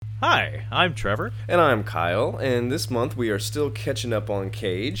Hi, I'm Trevor. And I'm Kyle, and this month we are still catching up on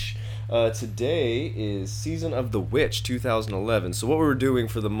Cage. Today is Season of the Witch 2011. So what we're doing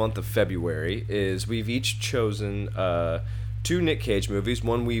for the month of February is we've each chosen two Nick Cage movies,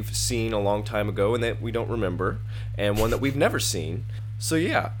 one we've seen a long time ago and that we don't remember, and one that we've never seen. So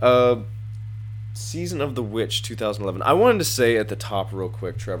yeah, Season of the Witch 2011. I wanted to say at the top real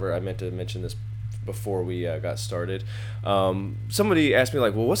quick, Trevor, I meant to mention this before we got started. Somebody asked me,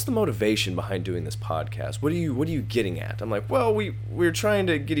 like, well, what's the motivation behind doing this podcast? What are you getting at? I'm like, well, we're trying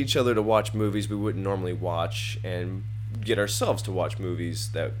to get each other to watch movies we wouldn't normally watch and get ourselves to watch movies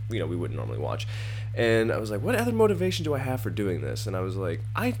that we wouldn't normally watch. And I was like, what other motivation do I have for doing this? And I was like,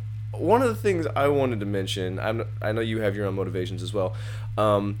 one of the things I wanted to mention, I know you have your own motivations as well.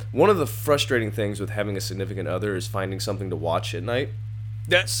 One of the frustrating things with having a significant other is finding something to watch at night.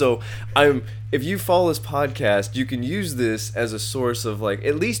 So if you follow this podcast, you can use this as a source of, like,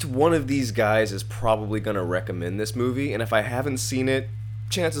 at least one of these guys is probably going to recommend this movie, and if I haven't seen it,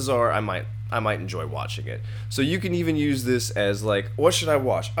 chances are I might enjoy watching it. So you can even use this as, like, what should I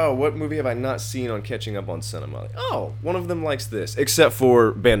watch? Oh, what movie have I not seen on catching up on cinema? Like, oh, one of them likes this, except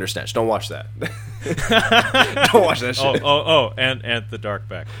for Bandersnatch. Don't watch that. Don't watch that shit. And The Dark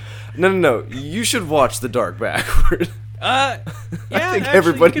Backward. No. You should watch The Dark Backward. Yeah, I think actually,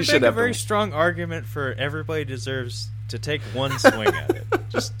 everybody you should make have a very them. strong argument for everybody deserves to take one swing at it.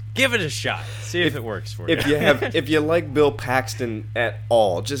 Just give it a shot. See if it works for you. If you like Bill Paxton at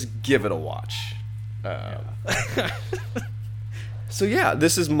all, just give it a watch. So yeah,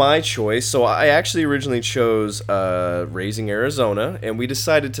 this is my choice. So I actually originally chose Raising Arizona, and we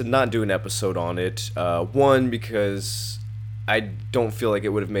decided to not do an episode on it. One, because I don't feel like it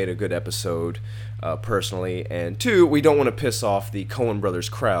would have made a good episode personally, and two, we don't want to piss off the Coen Brothers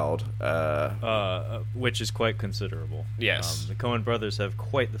crowd. Which is quite considerable. Yes. The Coen Brothers have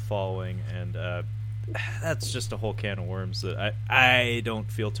quite the following, and that's just a whole can of worms that I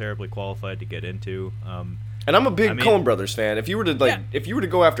don't feel terribly qualified to get into. And I'm a big Coen Brothers fan. If you were to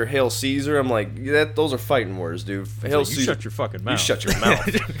go after Hail Caesar, I'm like, those are fighting words, dude. Hail Caesar, shut your fucking mouth. You shut your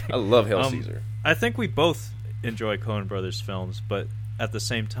mouth. I love Hail Caesar. I think we both enjoy Coen Brothers films, but at the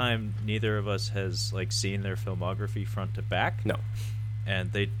same time, neither of us has seen their filmography front to back. No.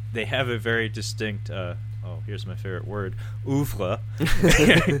 And they have a very distinct here's my favorite word, oeuvre,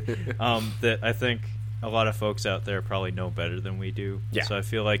 that I think a lot of folks out there probably know better than we do. Yeah. So I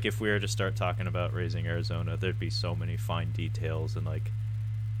feel like if we were to start talking about Raising Arizona, there'd be so many fine details and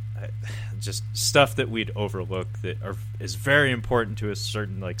just stuff that we'd overlook that is very important to a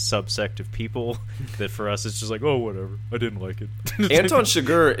certain subsect of people that for us it's just oh, whatever, I didn't like it. Anton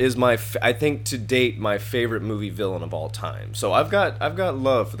Chigurh is I think to date my favorite movie villain of all time. So I've got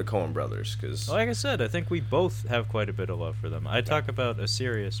love for the Coen Brothers because, like I said, I think we both have quite a bit of love for them. I talk about A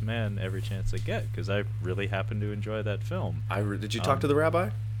Serious Man every chance I get because I really happen to enjoy that film. Did you talk to the rabbi?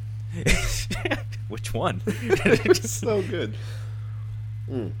 Which one? It's so good.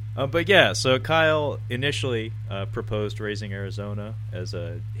 But yeah, so Kyle initially proposed Raising Arizona as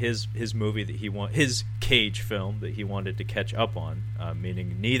his movie that his Cage film that he wanted to catch up on,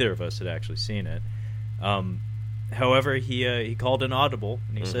 meaning neither of us had actually seen it. However, he called an audible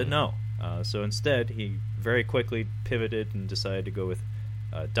and he said no. So instead, he very quickly pivoted and decided to go with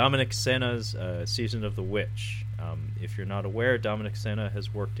Dominic Sena's Season of the Witch. If you're not aware, Dominic Sena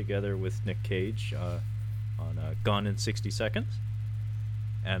has worked together with Nick Cage on Gone in 60 Seconds.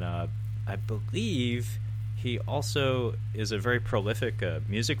 And I believe he also is a very prolific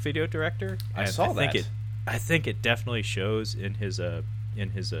music video director. I saw that. I think it definitely shows in his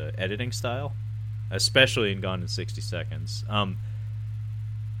editing style, especially in Gone in 60 Seconds.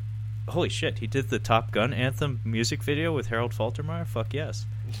 Holy shit, he did the Top Gun anthem music video with Harold Faltermeyer? Fuck yes.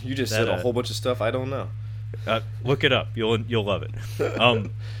 You just said a whole bunch of stuff I don't know. Look it up. You'll love it.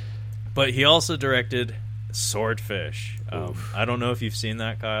 But he also directed Swordfish. I don't know if you've seen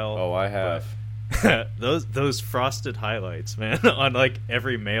that, Kyle. Oh, I have. those frosted highlights, man, on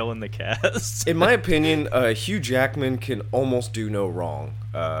every male in the cast. In my opinion, Hugh Jackman can almost do no wrong.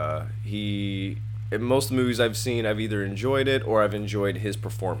 In most of the movies I've seen, I've either enjoyed it or I've enjoyed his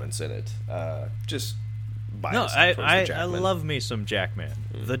performance in it. Just biased. No, I love me some Jackman.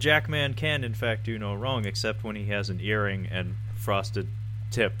 The Jackman can, in fact, do no wrong, except when he has an earring and frosted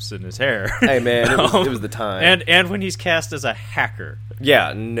tips in his hair. Hey man, it was the time. And when he's cast as a hacker.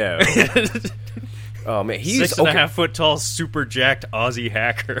 Yeah, no. Oh man, he's 6.5 foot tall, super jacked Aussie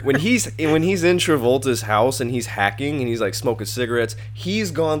hacker. When he's in Travolta's house and he's hacking and he's smoking cigarettes,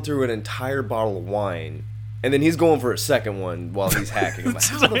 he's gone through an entire bottle of wine, and then he's going for a second one while he's hacking. I'm like,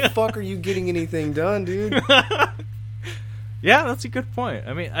 how the fuck are you getting anything done, dude? Yeah, that's a good point.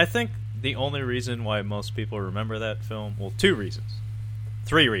 I mean, I think the only reason why most people remember that film, well, 2 reasons.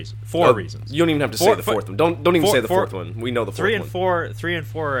 3 reasons. 4 reasons. You don't even have to say the fourth one. Don't even say the fourth one. We know the fourth one. 3 and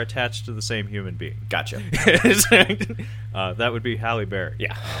 4 are attached to the same human being. Gotcha. That would be Halle Berry.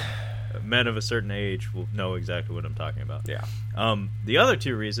 Yeah. Men of a certain age will know exactly what I'm talking about. Yeah. The other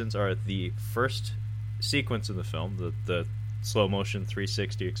 2 reasons are the first sequence in the film, the slow motion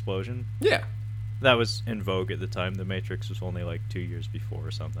 360 explosion. Yeah. That was in vogue at the time. The Matrix was only like 2 years before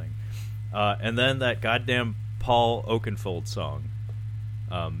or something. And then that goddamn Paul Oakenfold song.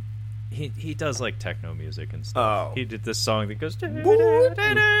 He does like techno music and stuff. Oh. He did this song that goes.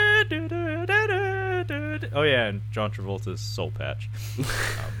 Oh yeah, and John Travolta's Soul Patch.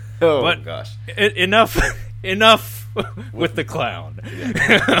 Oh but gosh! Enough with the clown.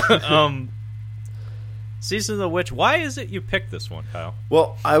 Season of the Witch. Why is it you picked this one, Kyle?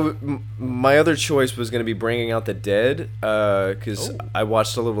 Well, my other choice was going to be Bringing Out the Dead, because I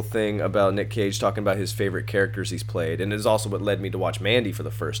watched a little thing about Nick Cage talking about his favorite characters he's played, and it's also what led me to watch Mandy for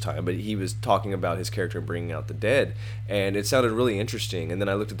the first time. But he was talking about his character in Bringing Out the Dead, and it sounded really interesting. And then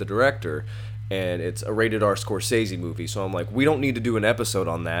I looked at the director, and it's a rated R Scorsese movie, so I'm like, we don't need to do an episode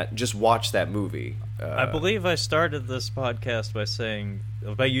on that. Just watch that movie. I believe I started this podcast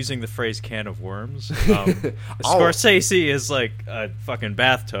by using the phrase "can of worms." Scorsese is like a fucking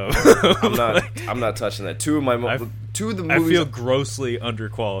bathtub. I'm not touching that. Two of the movies. I feel grossly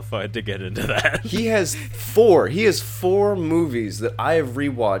underqualified to get into that. He has 4 movies that I have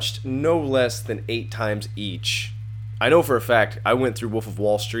rewatched no less than 8 times each. I know for a fact. I went through Wolf of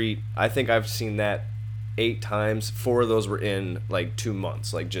Wall Street. I think I've seen that 8 times. 4 of those were in like 2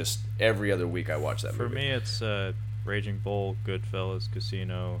 months. Like just every other week I watch that movie. For me, it's Raging Bull, Goodfellas,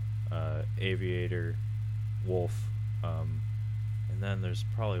 Casino, Aviator, Wolf, and then there's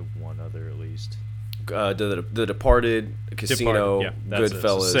probably one other at least. The Departed, Casino,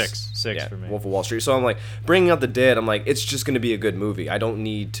 Goodfellas. So six for me. Wolf of Wall Street. So I'm like, Bringing Out the Dead. I'm like, it's just going to be a good movie. We don't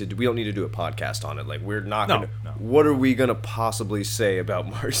need to do a podcast on it. Like, we're not going to. No. What are we going to possibly say about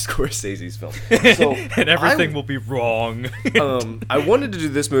Martin Scorsese's film? So and everything will be wrong. I wanted to do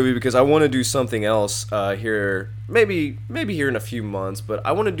this movie because I want to do something else here. Maybe here in a few months, but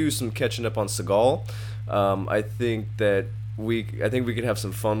I want to do some catching up on Seagal. I think we could have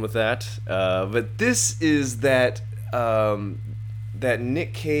some fun with that. But this is that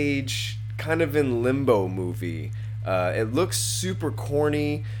Nick Cage kind of in limbo movie. It looks super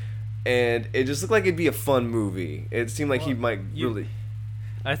corny, and it just looked like it'd be a fun movie. It seemed like he might really.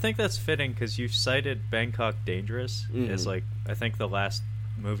 I think that's fitting because you cited Bangkok Dangerous as like I think the last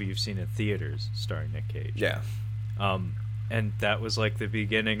movie you've seen in theaters starring Nick Cage. Yeah. And that was like the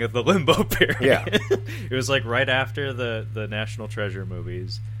beginning of the limbo period. Yeah. It was like right after the National Treasure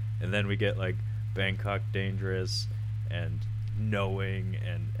movies, and then we get like Bangkok Dangerous and Knowing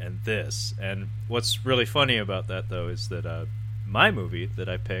and this. And what's really funny about that though is that my movie that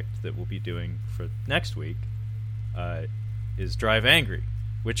I picked that we'll be doing for next week is Drive Angry,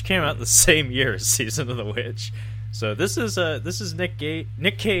 which came out the same year as Season of the Witch. So this is Nick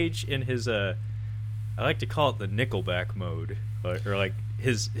Cage in his I like to call it the Nickelback mode, or like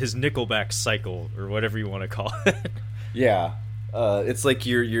his Nickelback cycle, or whatever you want to call it. Yeah, it's like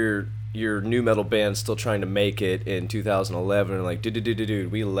your new metal band still trying to make it in 2011, and like,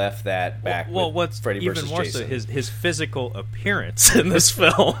 dude, we left that back. Well, what's Freddy even versus more Jason. so his physical appearance in this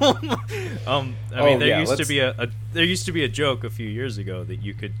film. There used to be a joke a few years ago that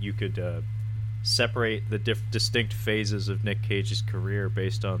you could separate the distinct phases of Nick Cage's career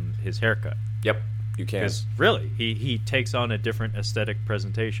based on his haircut. Yep. You can. Because really, he takes on a different aesthetic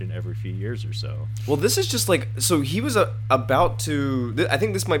presentation every few years or so. Well, this is just like, so he was about to. I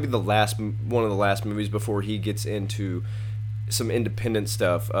think this might be one of the last movies before he gets into some independent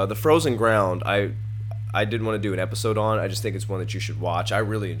stuff. The Frozen Ground, I didn't want to do an episode on. I just think it's one that you should watch. I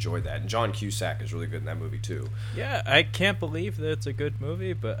really enjoyed that, and John Cusack is really good in that movie too. Yeah, I can't believe that it's a good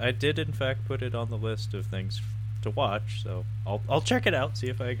movie, but I did in fact put it on the list of things to watch, so I'll check it out, see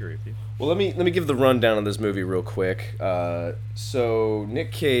if I agree with you. Well, let me give the rundown of this movie real quick. So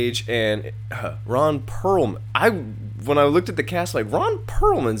Nick Cage and Ron Perlman. When I looked at the cast, like, Ron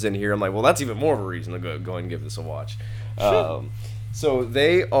Perlman's in here. I'm like, well, that's even more of a reason to go and give this a watch. So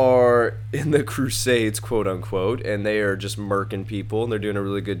they are in the Crusades, quote unquote, and they are just murking people, and they're doing a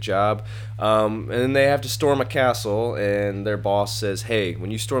really good job. And then they have to storm a castle, and their boss says, hey,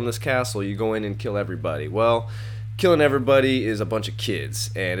 when you storm this castle, you go in and kill everybody. Well, killing everybody is a bunch of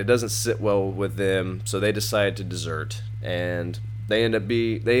kids, and it doesn't sit well with them, so they decide to desert. And they end up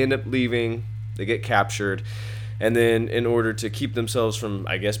leaving, they get captured, and then in order to keep themselves from,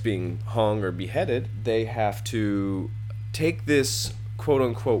 I guess, being hung or beheaded, they have to take this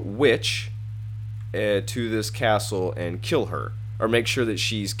quote-unquote witch to this castle and kill her, or make sure that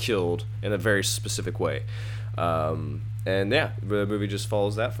she's killed in a very specific way. And yeah, the movie just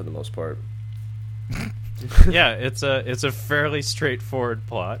follows that for the most part. Yeah, it's a fairly straightforward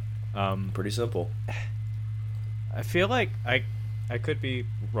plot. Pretty simple. I feel like I could be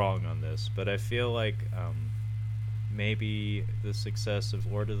wrong on this, but I feel like maybe the success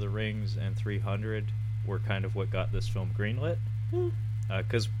of Lord of the Rings and 300 were kind of what got this film greenlit.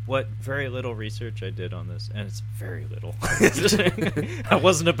 Because what very little research I did on this, and it's very little. I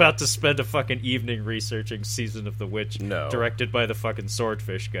wasn't about to spend a fucking evening researching Season of the Witch, directed by the fucking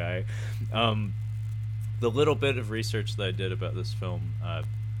Swordfish guy. The little bit of research that I did about this film, I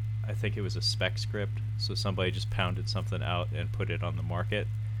think it was a spec script, so somebody just pounded something out and put it on the market.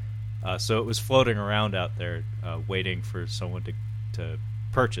 So it was floating around out there, waiting for someone to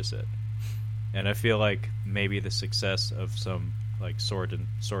purchase it. And I feel like maybe the success of some like sword and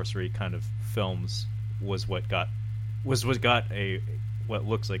sorcery kind of films was what got what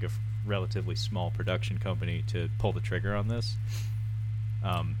looks like a relatively small production company to pull the trigger on this.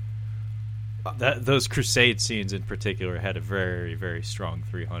 Those crusade scenes in particular had a very, very strong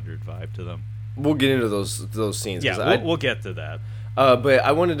 300 vibe to them. We'll get into those scenes. Yeah, we'll get to that. But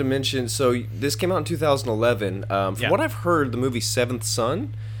I wanted to mention, so this came out in 2011. From what I've heard, the movie Seventh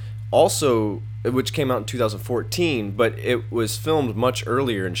Son, also, which came out in 2014, but it was filmed much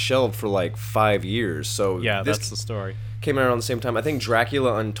earlier and shelved for like 5 years. So yeah, that's the story. Came out around the same time. I think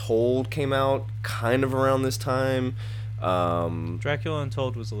Dracula Untold came out kind of around this time. Dracula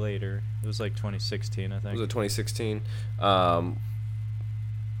Untold was later. It was like 2016, I think. Was it 2016?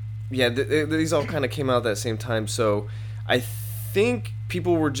 Yeah, these all kind of came out at that same time. So I think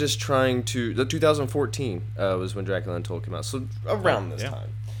people were just trying to... 2014 was when Dracula Untold came out. So around this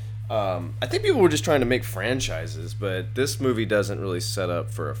time. I think people were just trying to make franchises, but this movie doesn't really set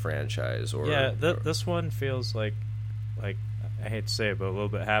up for a franchise. This one feels like I hate to say it, but a little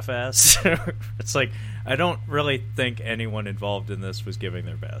bit half-assed. It's like I don't really think anyone involved in this was giving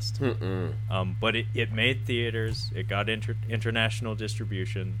their best. But it made theaters. It got international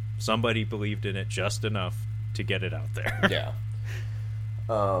distribution. Somebody believed in it just enough to get it out there. Yeah.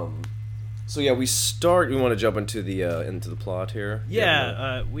 So yeah, we want to jump into the plot here.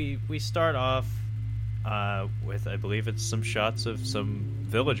 Yeah, we start off with, I believe it's some shots of some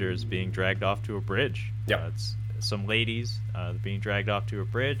villagers being dragged off to a bridge. Yeah. It's some ladies being dragged off to a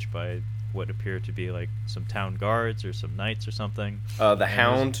bridge by what appear to be like some town guards or some knights or something. The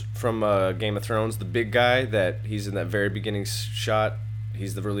Hound from Game of Thrones, the big guy that he's in that very beginning shot.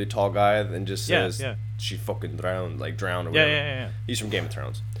 He's the really tall guy and just says, she fucking drowned or whatever. Yeah. He's from Game of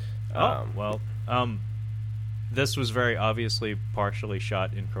Thrones. This was very obviously partially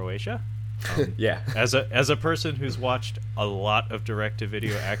shot in Croatia. Yeah. As a person who's watched a lot of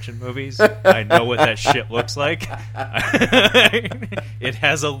direct-to-video action movies, I know what that shit looks like. It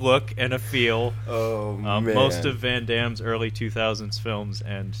has a look and a feel. Oh, man. Most of Van Damme's early 2000s films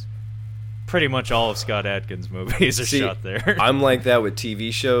and pretty much all of Scott Adkins' movies are shot there. I'm like that with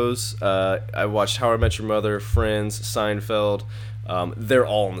TV shows. I watched How I Met Your Mother, Friends, Seinfeld. They're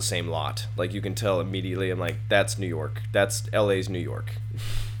all in the same lot. Like, you can tell immediately. I'm like, that's New York. That's LA's New York.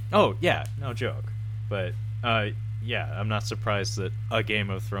 Oh, yeah, no joke. But, yeah, I'm not surprised that a Game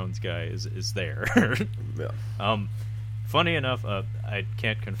of Thrones guy is there. Yeah. Funny enough, I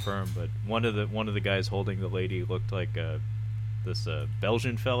can't confirm, but one of the guys holding the lady looked like this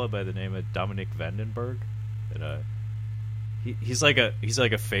Belgian fella by the name of Dominic Vandenberg. That he's like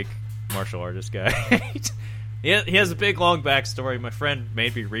a fake martial artist guy. He has a big long backstory. My friend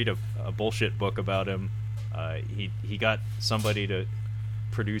made me read a bullshit book about him. He got somebody to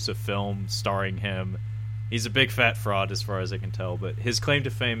produce a film starring him. He's a big fat fraud as far as I can tell, but his claim to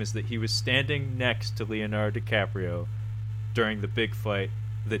fame is that he was standing next to Leonardo DiCaprio during the big fight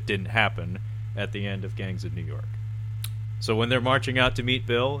that didn't happen at the end of Gangs of New York. So when they're marching out to meet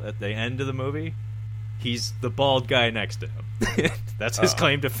Bill at the end of the movie, he's the bald guy next to him. That's his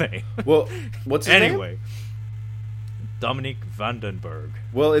claim to fame. Well, what's his name? Anyway, Dominic Vandenberg.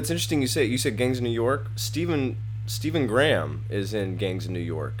 Well, it's interesting you said Gangs of New York. Stephen Graham is in Gangs of New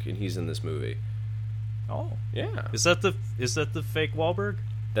York, and he's in this movie. Oh, yeah. Is that the fake Wahlberg?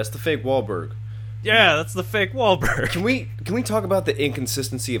 That's the fake Wahlberg. Yeah, that's the fake Wahlberg. Can we talk about the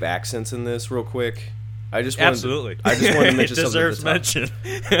inconsistency of accents in this real quick? I just wanted to mention it deserves mention.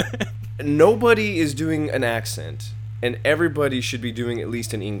 Nobody is doing an accent, and everybody should be doing at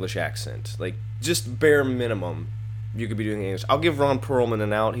least an English accent. Like, just bare minimum, you could be doing English. I'll give Ron Perlman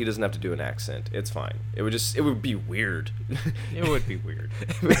an out. He doesn't have to do an accent. It's fine. It would be weird. It would be weird.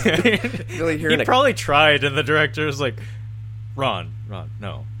 Really he probably tried, and the director was like, Ron,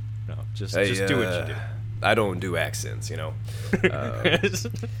 no, just do what you do. I don't do accents,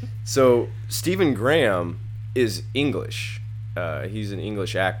 So Stephen Graham is English. He's an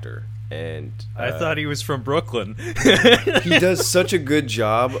English actor, and I thought he was from Brooklyn. He does such a good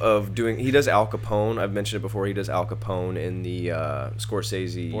job of doing. He does Al Capone. I've mentioned it before. He does Al Capone in the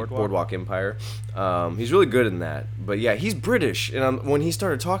Scorsese Boardwalk Empire. He's really good in that. But yeah, he's British, and when he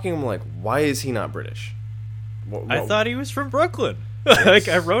started talking, I'm like, why is he not British? I thought he was from Brooklyn. Like,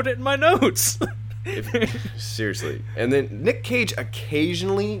 I wrote it in my notes. Seriously. And then Nick Cage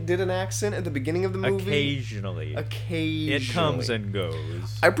occasionally did an accent at the beginning of the movie. Occasionally. It comes and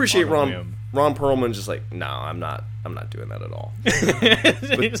goes. I appreciate Ron Perlman just like, no, I'm not doing that at all.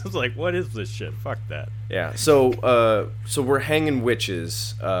 He's just like, what is this shit? Fuck that. Yeah. So we're hanging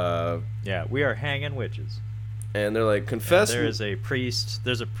witches. Yeah, we are hanging witches. And they're like, confess. There's a priest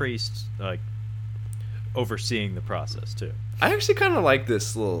like overseeing the process too. I actually kind of like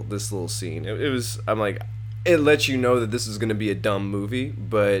this little scene. It was, I'm like, it lets you know that this is going to be a dumb movie,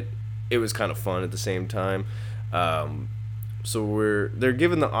 but it was kind of fun at the same time. So they're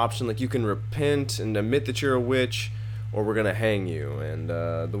given the option, like, you can repent and admit that you're a witch, or we're gonna hang you. And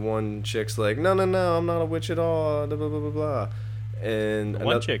the one chick's like, no, I'm not a witch at all. Blah blah blah blah. And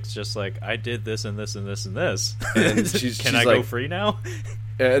one chick's just like, I did this and this and this and this. And she's Can I go free now?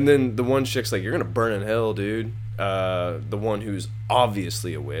 And then the one chick's like, you're gonna burn in hell, dude. The one who's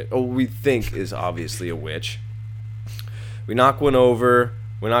obviously a witch, we think is obviously a witch. We knock one over,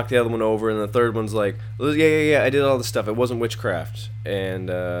 we knock the other one over, and the third one's like, yeah, I did all this stuff. It wasn't witchcraft. And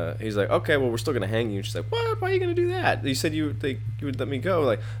he's like, okay, well, we're still gonna hang you. And she's like, what? Why are you gonna do that? You said you would let me go.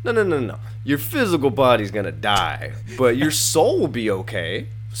 Like, no. Your physical body's gonna die, but your soul will be okay.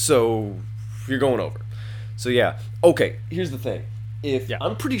 So you're going over. So yeah, okay. Here's the thing.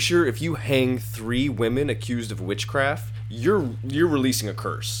 I'm pretty sure if you hang 3 women accused of witchcraft, you're releasing a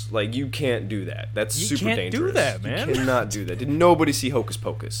curse. Like, you can't do that. That's super dangerous. You can't do that, man. You cannot do that. Did nobody see Hocus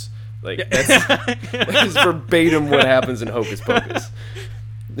Pocus? Like, that is verbatim what happens in Hocus Pocus.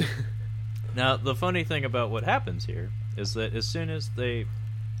 Now, the funny thing about what happens here is that as soon as they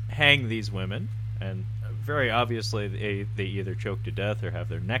hang these women, and very obviously they either choke to death or have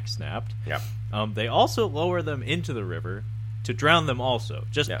their neck snapped, they also lower them into the river to drown them also,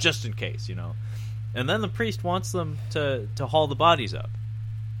 just in case, And then the priest wants them to haul the bodies up.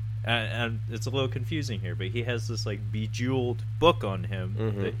 And it's a little confusing here, but he has this, like, bejeweled book on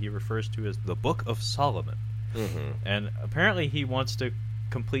him that he refers to as the Book of Solomon. And apparently he wants to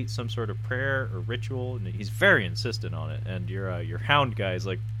complete some sort of prayer or ritual, and he's very insistent on it. And your hound guy is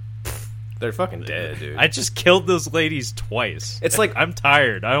like, they're fucking dead, dude. I just killed those ladies twice. It's like, I'm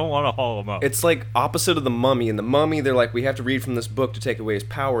tired. I don't want to haul them up. It's like opposite of the Mummy. In the Mummy, they're like, we have to read from this book to take away his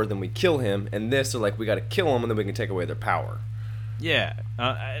power, then we kill him. And this, they're like, we got to kill him, and then we can take away their power. Yeah,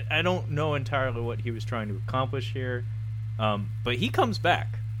 I don't know entirely what he was trying to accomplish here, but he comes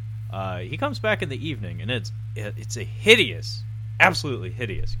back. He comes back in the evening, and it's a hideous, absolutely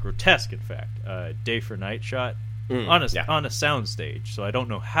hideous, grotesque, in fact, day for night shot. On a sound stage, so I don't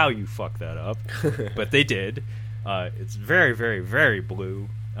know how you fuck that up, but they did. It's very, very, very blue.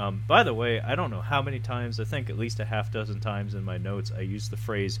 By the way, I don't know how many times, I think at least a half dozen times in my notes, I used the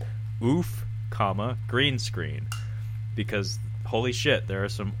phrase oof, green screen, because holy shit, there are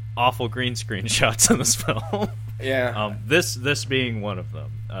some awful green screen shots in this film. Yeah. This being one of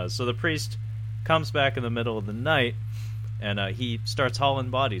them. So the priest comes back in the middle of the night, and he starts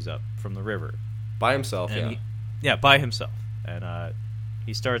hauling bodies up from the river. By himself, Yeah, by himself. And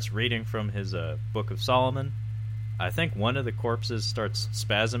he starts reading from his Book of Solomon. I think one of the corpses starts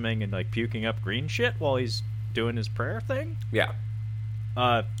spasming and, like, puking up green shit while he's doing his prayer thing. Yeah.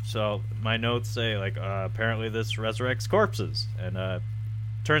 So my notes say, like, apparently this resurrects corpses. And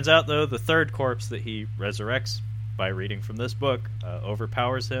turns out, though, the third corpse that he resurrects by reading from this book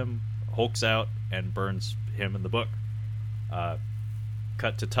overpowers him, hulks out, and burns him in the book.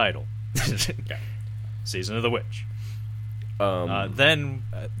 Cut to title. Season of the Witch.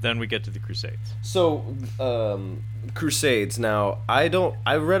 Then we get to the Crusades. So, Crusades. Now, I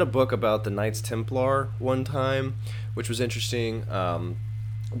read a book about the Knights Templar one time, which was interesting.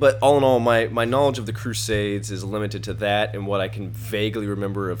 But all in all, my knowledge of the Crusades is limited to that and what I can vaguely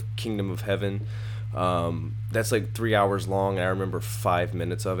remember of Kingdom of Heaven. That's like 3 hours long, and I remember 5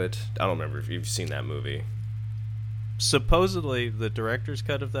 minutes of it. I don't remember if you've seen that movie. Supposedly, the director's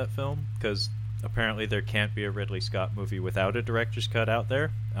cut of that film, because apparently there can't be a Ridley Scott movie without a director's cut out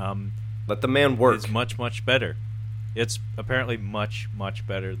there. Let the man work. It's much, much better. It's apparently much, much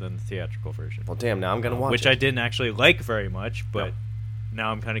better than the theatrical version. Well, damn, now I'm going to watch which it. I didn't actually like very much, but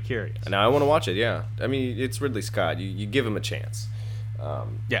now I'm kind of curious. Now I want to watch it. Yeah, I mean it's Ridley Scott. You give him a chance.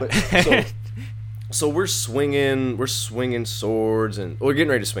 Yeah. So we're swinging swords, and we're getting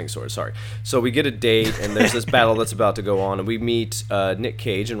ready to swing swords. Sorry. So we get a date, and there's this battle that's about to go on, and we meet Nick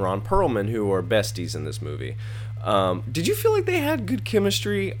Cage and Ron Perlman, who are besties in this movie. Did you feel like they had good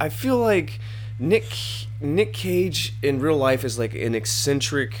chemistry? I feel like Nick Cage in real life is like an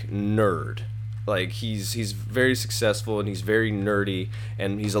eccentric nerd. Like he's very successful and he's very nerdy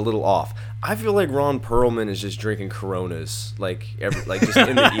and he's a little off. I feel like Ron Perlman is just drinking Coronas just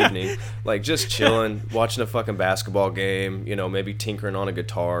in the evening, like just chilling, watching a fucking basketball game, maybe tinkering on a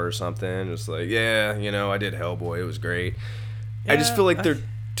guitar or something. Just like, yeah, I did Hellboy, it was great. Yeah, I just feel like they're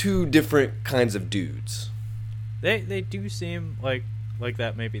two different kinds of dudes. They do seem like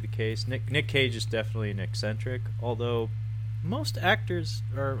that may be the case. Nick Cage is definitely an eccentric, although most actors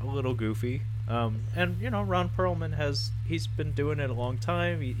are a little goofy. And Ron Perlman he's been doing it a long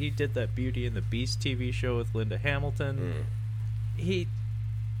time. He did that Beauty and the Beast TV show with Linda Hamilton.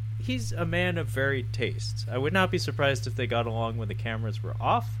 He's a man of varied tastes. I would not be surprised if they got along when the cameras were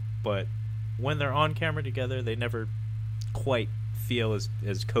off, but when they're on camera together, they never quite feel as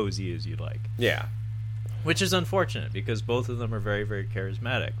cozy as you'd like. Yeah. Which is unfortunate because both of them are very, very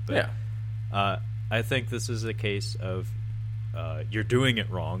charismatic. But yeah. I think this is a case of you're doing it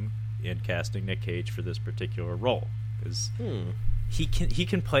wrong in casting Nick Cage for this particular role, because he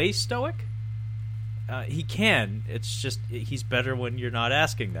can play stoic. He can. It's just he's better when you're not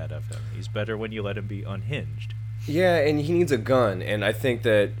asking that of him. He's better when you let him be unhinged. Yeah, and he needs a gun. And I think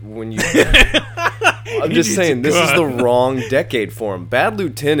that when you, I'm just saying this is the wrong decade for him. Bad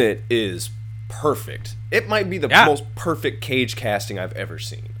Lieutenant is perfect. It might be the most perfect Cage casting I've ever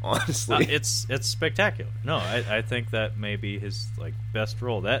seen, honestly. It's spectacular. No, I think that may be his best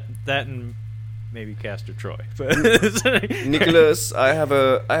role. That and maybe Castor Troy. Nicholas, I have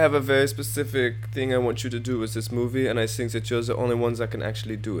a very specific thing I want you to do with this movie, and I think that you're the only ones that can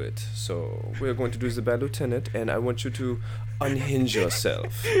actually do it. So we're going to do the Bad Lieutenant, and I want you to unhinge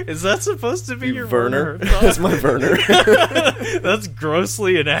yourself. Is that supposed to be your Werner? That's my Werner. That's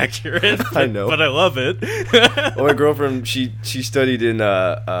grossly inaccurate. I know, but I love it. Well, my girlfriend, she studied in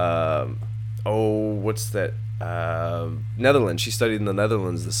what's that? Netherlands. She studied in the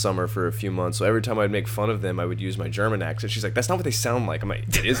Netherlands this summer for a few months. So every time I'd make fun of them, I would use my German accent. She's like, "That's not what they sound like." I'm like,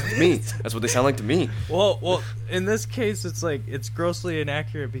 "It is to me. That's what they sound like to me." Well, in this case, it's grossly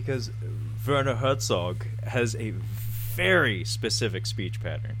inaccurate because Werner Herzog has a very specific speech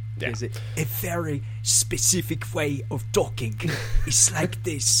pattern. Yeah. There's a very specific way of talking. It's like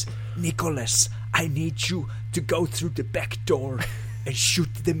this: Nicholas, I need you to go through the back door and shoot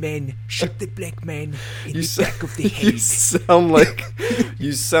the black man in the back of the head.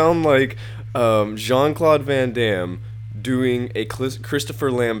 You sound like Jean-Claude Van Damme doing a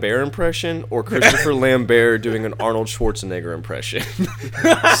Christopher Lambert impression, or Christopher Lambert doing an Arnold Schwarzenegger impression.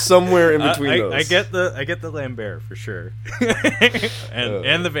 Somewhere in between those. I get the Lambert for sure,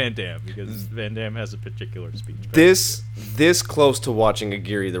 and the Van Damme, because Van Damme has a particular speech. This close to watching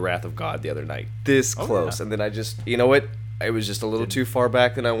Aguirre, The Wrath of God the other night. This close, and then I just, it was just a little too far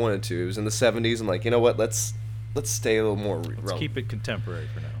back than I wanted to. It was in the 70s. I'm like, you know what? Let's stay a little more. Let's keep it contemporary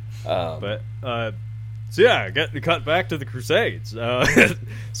for now. So yeah, cut back to the Crusades.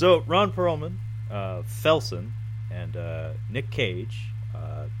 So Ron Perlman, Felson, and Nick Cage,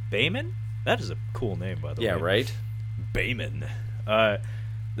 Bayman. That is a cool name, by the way. Yeah, right. Bayman.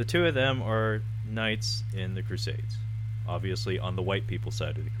 The two of them are knights in the Crusades. Obviously, on the white people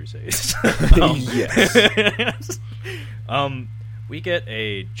side of the Crusades. Yes. We get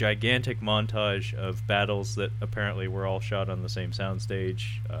a gigantic montage of battles that apparently were all shot on the same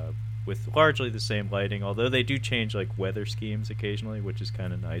soundstage, with largely the same lighting, although they do change weather schemes occasionally, which is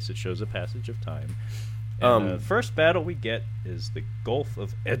kind of nice. It shows a passage of time. And the first battle we get is the Gulf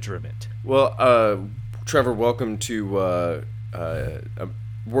of Edremit. Well, Trevor, welcome to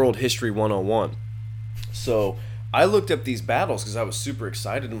World History 101. So I looked up these battles because I was super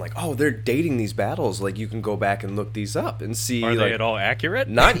excited. I'm like, oh, they're dating these battles. You can go back and look these up and see. Are they at all accurate?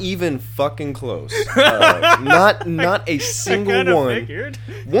 Not even fucking close. Not a single one. Figured.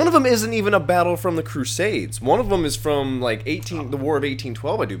 One of them isn't even a battle from the Crusades. One of them is from the War of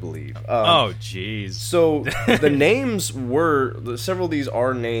 1812, I do believe. Oh, jeez. So the names several of these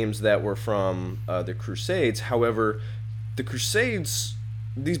are names that were from the Crusades. However, the Crusades,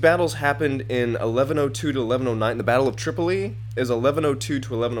 these battles happened in 1102 to 1109. The Battle of Tripoli is 1102 to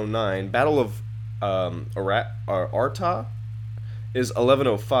 1109. Battle of Arta is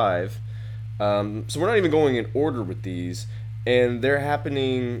 1105. So we're not even going in order with these. and they're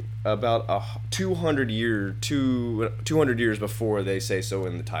happening about 200 years before they say so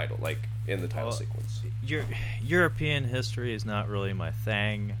in the title, like in the title sequence. European history is not really my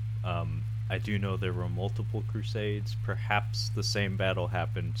thing. I do know there were multiple crusades. Perhaps the same battle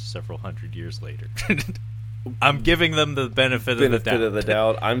happened several hundred years later. I'm giving them the benefit of the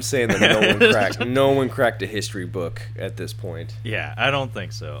doubt. I'm saying that no one cracked a history book at this point. Yeah, I don't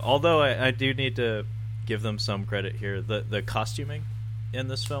think so. Although I do need to give them some credit here. The costuming in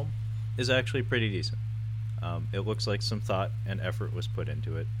this film is actually pretty decent. It looks like some thought and effort was put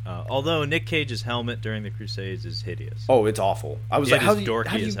into it. Although Nick Cage's helmet during the Crusades is hideous. Oh, it's awful. I was like, how do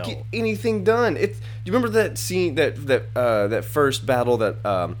you get anything done? Do you remember that scene, that first battle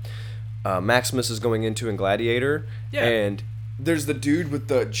that Maximus is going into in Gladiator? Yeah. And there's the dude with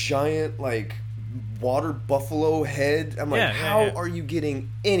the giant like water buffalo head. I'm like, how are you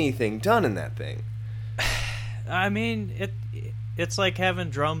getting anything done in that thing? I mean, it's like having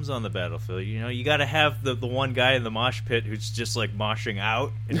drums on the battlefield. You know, you got to have the one guy in the mosh pit who's just like moshing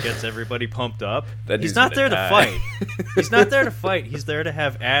out and gets everybody pumped up. He's not there to fight. He's not there to fight. He's there to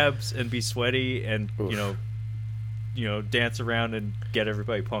have abs and be sweaty and you know dance around and get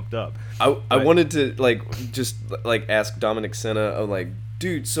everybody pumped up. I wanted to just ask Dominic Sena, like,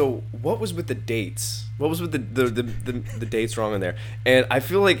 dude, so what was with the dates? What was with the dates wrong in there? And I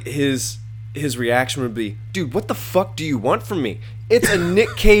feel like his reaction would be, dude, what the fuck do you want from me? It's a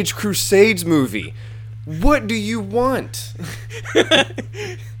Nick Cage Crusades movie. What do you want?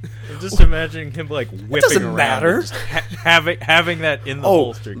 I'm just imagining him like whipping around. Matter. Having that in the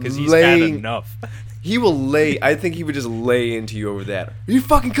holster because he's had enough. He will lay. I think he would just lay into you over that. Are you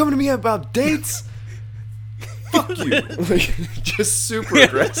fucking coming to me about dates? Fuck you. Just super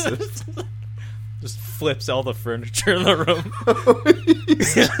aggressive. Just flips all the furniture in the room.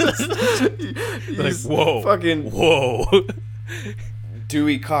 Like, whoa. Fucking whoa.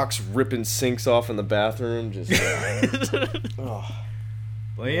 Dewey Cox ripping sinks off in the bathroom. Just.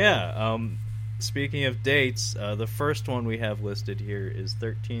 Well, yeah. Speaking of dates, the first one we have listed here is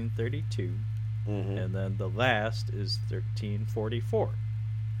 1332. Mm-hmm. And then the last is 1344.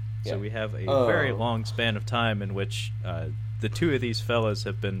 So we have a very long span of time in which the two of these fellas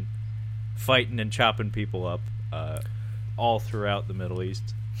have been fighting and chopping people up all throughout the Middle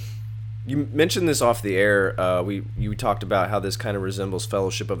East. You mentioned this off the air. You talked about how this kind of resembles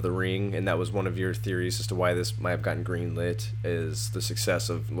Fellowship of the Ring, and that was one of your theories as to why this might have gotten greenlit, is the success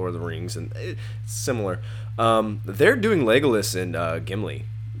of Lord of the Rings, and it's similar. They're doing Legolas and Gimli.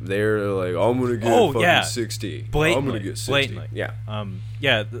 They're like, I'm gonna get 60. Blatantly. I'm gonna get 60. Blatantly.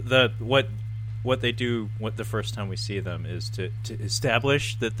 Yeah. What they do the first time we see them is to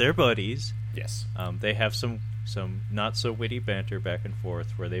establish that they're buddies. Yes. They have some not so witty banter back and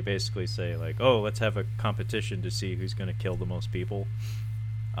forth where they basically say like, oh, let's have a competition to see who's going to kill the most people.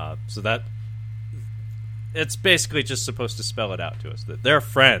 So that it's basically just supposed to spell it out to us that they're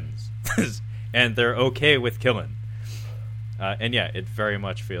friends and they're okay with killing. And yeah, it very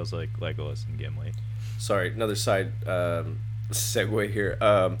much feels like Legolas and Gimli. Sorry, another side segue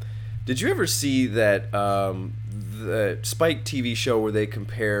here. Did you ever see that the Spike TV show where they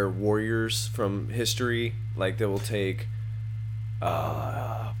compare warriors from history? Like they will take.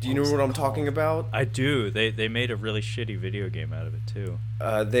 Do you know what I'm talking about? I do. They made a really shitty video game out of it too.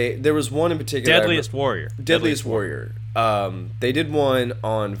 There was one in particular. Deadliest Warrior. Deadliest Warrior. They did one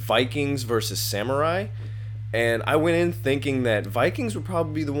on Vikings versus Samurai. And I went in thinking that Vikings would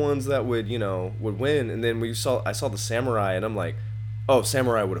probably be the ones that would win. And then I saw the Samurai, and I'm like, oh,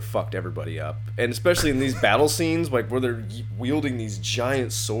 Samurai would have fucked everybody up. And especially in these battle scenes, like where they're wielding these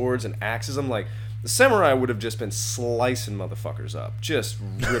giant swords and axes, I'm like, the Samurai would have just been slicing motherfuckers up, just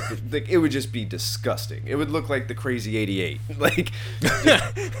ripping. Like, it would just be disgusting. It would look like the Crazy 88, like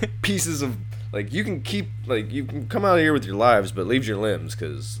pieces of like you can come out of here with your lives, but leave your limbs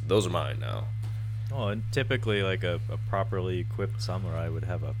because those are mine now. Oh, and typically, like a properly equipped samurai would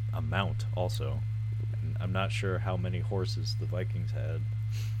have a mount also. And I'm not sure how many horses the Vikings had.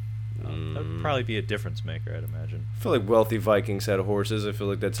 That would probably be a difference maker, I'd imagine. I feel like wealthy Vikings had horses. I feel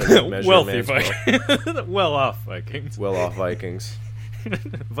like that's how you measure wealthy Vikings. Well-off Vikings. Well-off Vikings.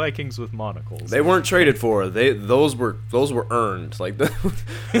 Vikings with monocles. They weren't traded for. Those were earned. Like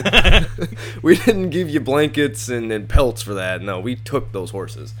we didn't give you blankets and pelts for that. No, we took those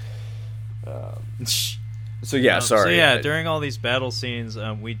horses. So yeah, sorry. So yeah, during all these battle scenes,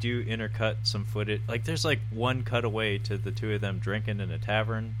 we do intercut some footage. Like there's like one cutaway to the two of them drinking in a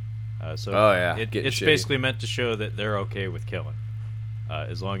tavern. It's shitty. Basically meant to show that they're okay with killing,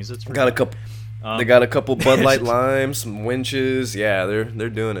 as long as it's real. They got a couple Bud Light limes, some winches. Yeah, they're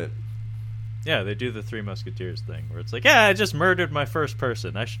doing it. Yeah, they do the Three Musketeers thing, where it's like, yeah, I just murdered my first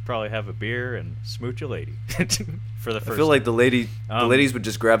person. I should probably have a beer and smooch a lady for the first. I feel like the ladies Um, would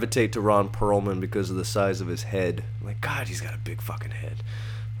just gravitate to Ron Perlman because of the size of his head. Like, God, he's got a big fucking head.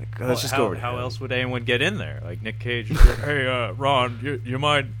 Like, let's just go over to how him. else would anyone get in there? Like Nick Cage, is like, hey, Ron, you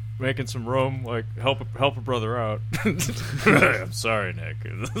mind making some room? Like, help a brother out. I'm sorry, Nick.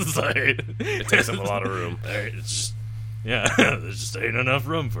 It's like, It takes up a lot of room. It's just, yeah, there just ain't enough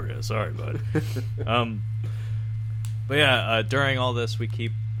room for you. Sorry, bud. But yeah, during all this, we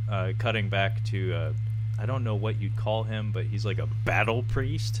keep cutting back to I don't know what you'd call him, but he's like a battle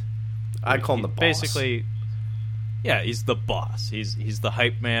priest. I call him the boss. Basically, yeah, he's the boss. He's the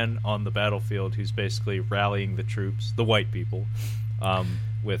hype man on the battlefield who's basically rallying the troops, the white people,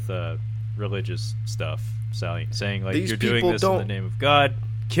 with religious stuff, saying like, These you're doing people this in the name of God,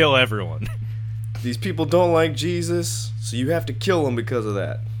 kill everyone. These people don't like Jesus, so you have to kill them because of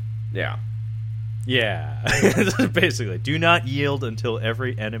that. Yeah. Yeah, basically, do not yield until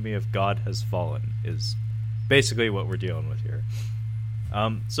every enemy of God has fallen is basically what we're dealing with here.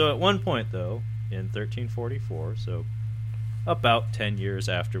 So at one point, though, in 1344, so about 10 years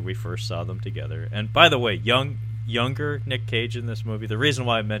after we first saw them together, and by the way, younger Nick Cage in this movie, the reason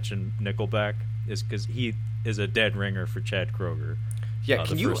why I mentioned Nickelback is because he is a dead ringer for Chad Kroeger. Yeah,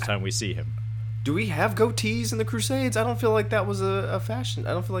 the first time we see him. Do we have goatees in the Crusades? I don't feel like that was a fashion.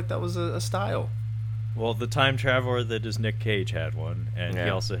 I don't feel like that was a style. Well, the time traveler that is Nick Cage had one, and he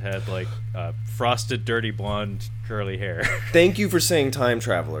also had like frosted, dirty blonde, curly hair. Thank you for saying time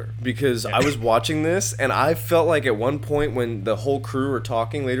traveler, because I was watching this and I felt like at one point when the whole crew are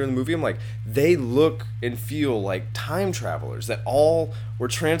talking later in the movie, I'm like, they look and feel like time travelers that all were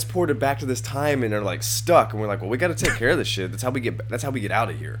transported back to this time and are like stuck, and we're like, well, we got to take care of this shit. That's how we get out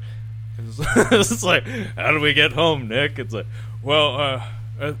of here. It's like, how do we get home, Nick? It's like, well,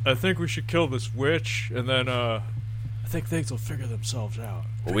 I think we should kill this witch, and then I think things will figure themselves out.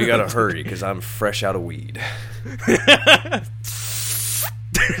 Well, we gotta hurry because I'm fresh out of weed.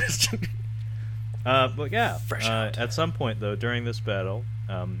 But yeah, at some point though, during this battle,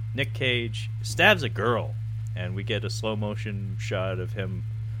 Nick Cage stabs a girl, and we get a slow motion shot of him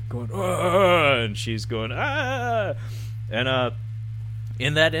going, ah, and she's going, ah, and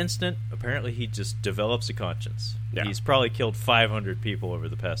in that instant, apparently he just develops a conscience. Yeah. He's probably killed 500 people over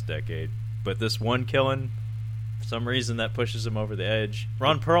the past decade, but this one killing, for some reason, that pushes him over the edge.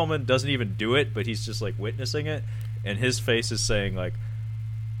 Ron Perlman doesn't even do it, but he's just like witnessing it, and his face is saying like,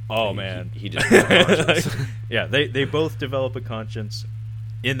 "Oh man, he just like, yeah." They both develop a conscience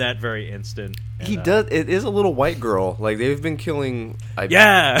in that very instant. And, he does. It is a little white girl. Like they've been killing.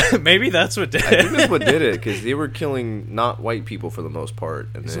 Yeah, maybe that's what did it. I think that's what did it, because they were killing not white people for the most part.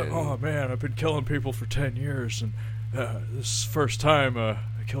 And he's then, like, oh man, I've been killing people for 10 years, and this is the first time I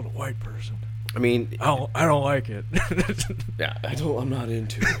killed a white person. I mean, I don't like it. Yeah, I'm not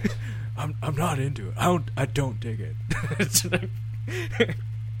into it. I'm not into it. I don't dig it.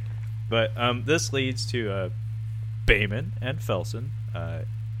 But this leads to Bayman and Felson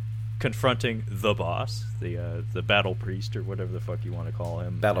confronting the boss, the battle priest, or whatever the fuck you want to call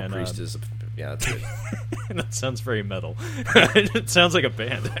him. Battle priest is, yeah, that's it. That sounds very metal. It sounds like a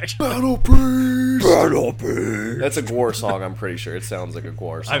band, actually. Battle priest. Battle priest. That's a Gwar song. I'm pretty sure it sounds like a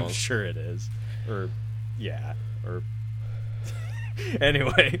Gwar song. I'm sure it is. Or yeah. Or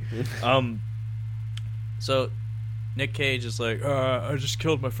anyway, so Nick Cage is like, I just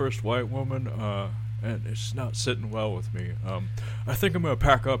killed my first white woman, and it's not sitting well with me. I think I'm gonna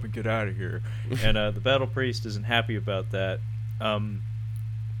pack up and get out of here. And the battle priest isn't happy about that. And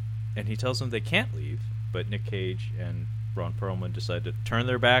he tells them they can't leave, but Nick Cage and Ron Perlman decide to turn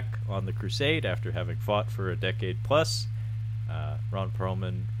their back on the crusade after having fought for a decade plus. Ron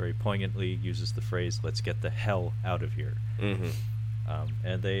Perlman very poignantly uses the phrase, "Let's get the hell out of here." Mm-hmm.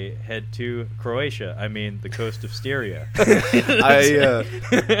 And they head to Croatia. I mean, the coast of Styria.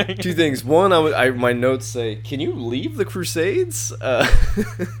 Two things. One, my notes say, "Can you leave the Crusades?" I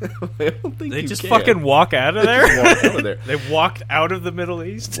don't think they you just can. fucking walk out of there. Walk out of there. They walked out of the Middle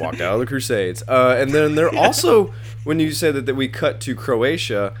East. Walked out of the Crusades. And then they're also, when you say that we cut to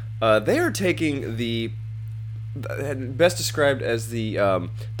Croatia, they are taking the best described as the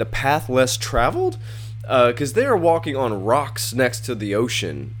path less traveled. Because they are walking on rocks next to the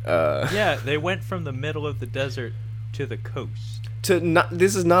ocean. Yeah, they went from the middle of the desert to the coast.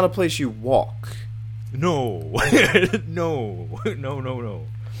 This is not a place you walk. No. No.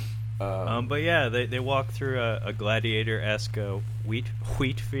 But yeah, they walk through a gladiator-esque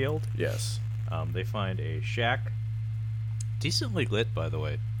wheat field. Yes. They find a shack. Decently lit, by the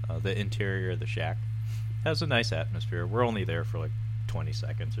way. The interior of the shack has a nice atmosphere. We're only there for like 20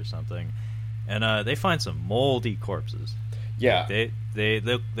 seconds or something. and they find some moldy corpses. Yeah.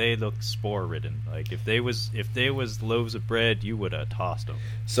 They look spore ridden. Like if they was loaves of bread, you would have tossed them.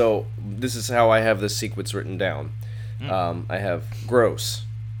 So this is how I have this sequence written down. I have gross,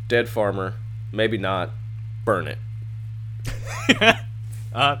 dead farmer, maybe not, burn it.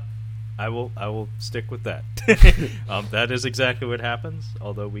 I will stick with that. That is exactly what happens.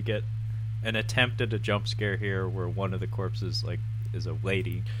 Although we get an attempt at a jump scare here, where one of the corpses is a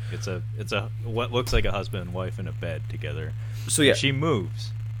lady. It's a what looks like a husband and wife in a bed together. So yeah, she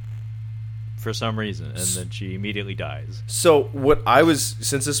moves for some reason, and then she immediately dies. So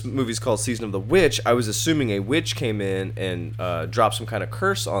since this movie's called Season of the Witch, I was assuming a witch came in and dropped some kind of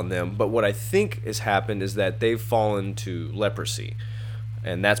curse on them. But what I think has happened is that they've fallen to leprosy.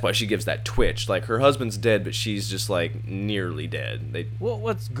 And that's why she gives that twitch. Like, her husband's dead, but she's just, like, nearly dead. Well,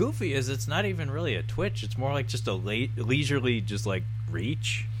 what's goofy is it's not even really a twitch. It's more like just a leisurely, just, like,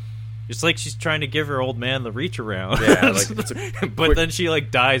 reach. It's like she's trying to give her old man the reach around. Yeah, like, but then she, like,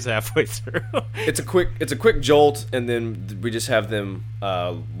 dies halfway through. It's a quick jolt, and then we just have them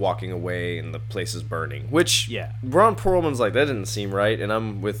walking away, and the place is burning. Which, yeah. Ron Perlman's like, that didn't seem right, and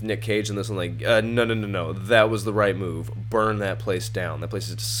I'm with Nick Cage in this one, like, no, that was the right move. Burn that place down. That place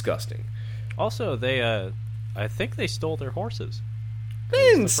is disgusting. Also, I think they stole their horses. They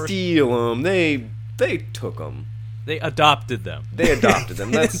didn't steal them. They took them. They adopted them. They adopted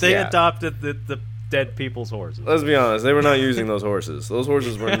them. They adopted the dead people's horses. Let's be honest. They were not using those horses. Those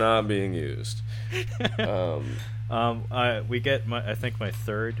horses were not being used. We get I think my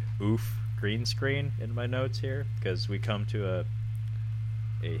third green screen in my notes here, because we come to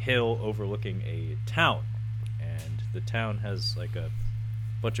a hill overlooking a town, and the town has like a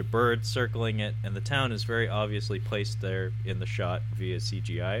bunch of birds circling it, and the town is very obviously placed there in the shot via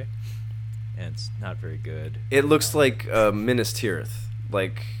CGI. And it's not very good. It looks like Minas Tirith.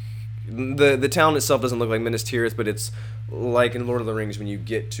 Like, the town itself doesn't look like Minas Tirith, but it's like in Lord of the Rings when you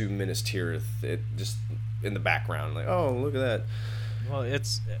get to Minas Tirith. It just in the background, like, oh, look at that. Well,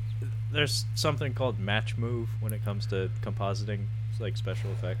 there's something called match move when it comes to compositing, like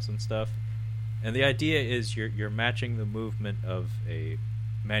special effects and stuff. And the idea is you're matching the movement of a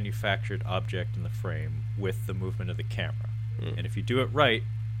manufactured object in the frame with the movement of the camera. And if you do it right,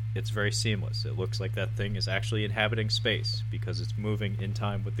 it's very seamless. It looks like that thing is actually inhabiting space because it's moving in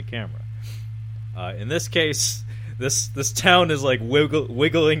time with the camera. In this case, this town is like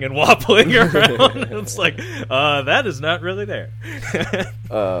wiggling and wobbling around. It's like, that is not really there.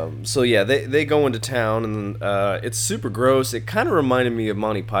 So yeah, they go into town, and it's super gross. It kind of reminded me of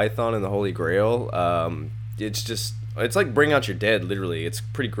Monty Python and the Holy Grail. It's like Bring Out Your Dead, literally. It's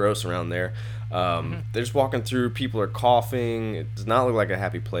pretty gross around there. They're just walking through. People are coughing. It does not look like a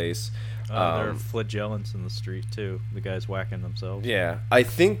happy place. There are flagellants in the street too. The guys whacking themselves. Yeah, I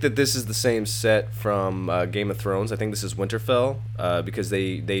think that this is the same set from Game of Thrones. I think this is Winterfell because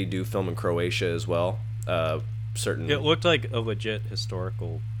they do film in Croatia as well. It looked like a legit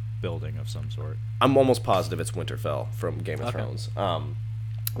historical building of some sort. I'm almost positive it's Winterfell from Game of Thrones.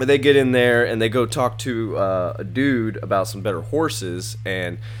 But they get in there and they go talk to a dude about some better horses,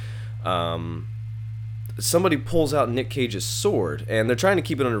 and somebody pulls out Nick Cage's sword, and they're trying to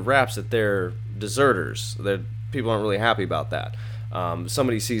keep it under wraps that they're deserters. That people aren't really happy about that.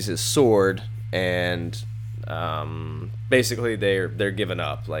 Somebody sees his sword, and basically they're giving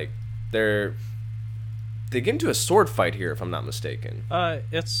up. Like they get into a sword fight here, if I'm not mistaken.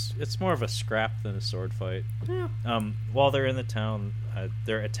 It's more of a scrap than a sword fight. Yeah. While they're in the town,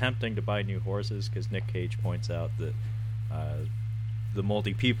 they're attempting to buy new horses because Nick Cage points out that the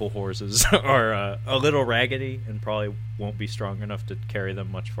moldy people horses are a little raggedy and probably won't be strong enough to carry them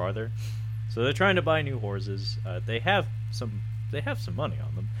much farther. So they're trying to buy new horses. They have some money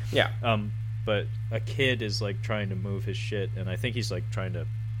on them. Yeah. But a kid is like trying to move his shit, and I think he's like trying to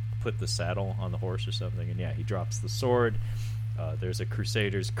put the saddle on the horse or something, and yeah, he drops the sword. There's a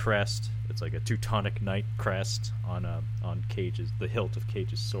Crusader's crest. It's like a Teutonic Knight crest on the hilt of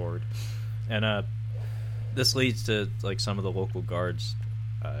Cage's sword, and this leads to like some of the local guards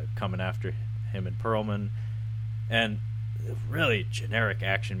coming after him and Perlman, and really generic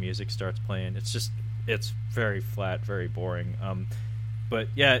action music starts playing. It's very flat, very boring. But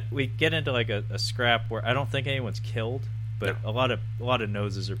yeah, we get into like a scrap where I don't think anyone's killed, but a lot of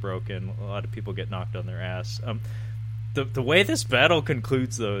noses are broken. A lot of people get knocked on their ass. The way this battle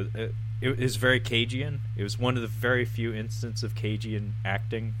concludes, though, it is very Cagean. It was one of the very few instances of Cagean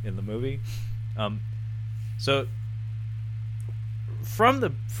acting in the movie. So from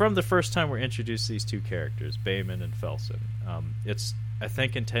the first time we're introduced to these two characters, Bayman and Felson, it's I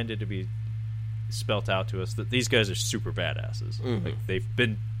think intended to be spelt out to us that these guys are super badasses. Mm-hmm.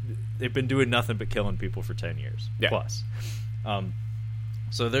 Like they've been doing nothing but killing people for 10 years plus.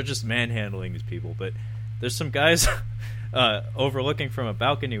 So they're just manhandling these people. But there's some guys overlooking from a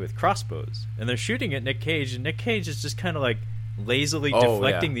balcony with crossbows, and they're shooting at Nick Cage, and Nick Cage is just kind of like lazily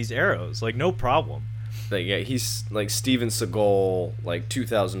deflecting these arrows, like no problem. Like, yeah, he's like Steven Seagal, like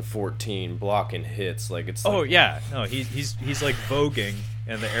 2014, blocking hits. Like it's. Oh yeah, no, he's like voguing,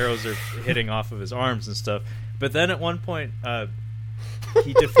 and the arrows are hitting off of his arms and stuff. But then at one point,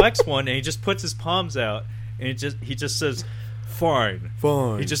 he deflects one, and he just puts his palms out, and he just says, "Fine,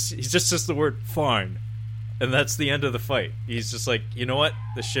 fine." He just says the word "fine," and that's the end of the fight. He's just like, you know what,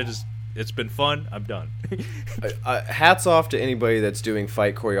 this shit is. It's been fun. I'm done. Hats off to anybody that's doing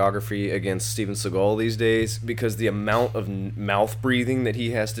fight choreography against Steven Seagal these days, because the amount of mouth breathing that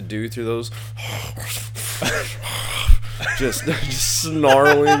he has to do through those, just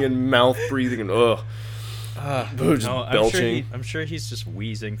snarling and mouth breathing and just belching. I'm sure he's just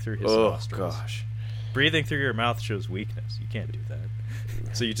wheezing through his Oh nostrils. gosh, Breathing through your mouth shows weakness. You can't do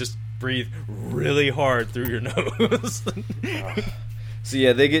that. So you just breathe really hard through your nose. So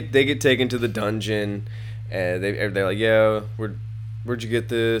yeah, they get taken to the dungeon, and they're like, yeah, where'd you get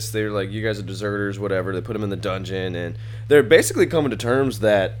this? They're like, you guys are deserters, whatever. They put them in the dungeon, and they're basically coming to terms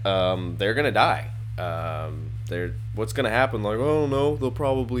that they're gonna die. What's gonna happen? Like, oh no, they'll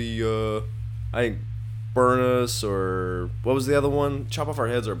probably burn us, or what was the other one? Chop off our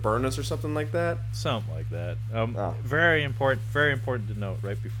heads or burn us or something like that. Something like that. Very important to note.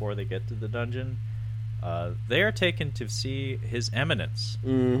 Right before they get to the dungeon. They are taken to see His Eminence,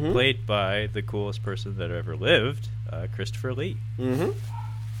 played by the coolest person that ever lived, Christopher Lee.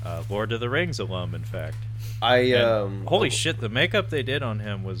 Lord of the Rings alum, in fact. Holy shit, the makeup they did on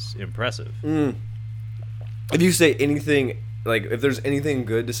him was impressive. If you say anything, like, if there's anything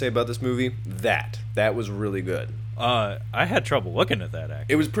good to say about this movie, that was really good. I had trouble looking at that,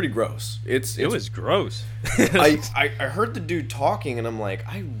 actually. It was pretty gross. It was gross. I heard the dude talking, and I'm like,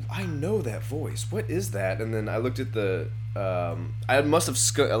 I know that voice. What is that? And then I looked at the I must have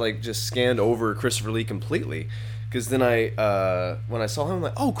just scanned over Christopher Lee completely, because then when I saw him, I'm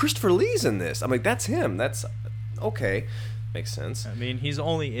like, oh, Christopher Lee's in this. I'm like, that's him. That's okay. Makes sense. I mean, he's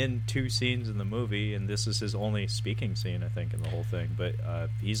only in 2 scenes in the movie, and this is his only speaking scene, I think, in the whole thing. But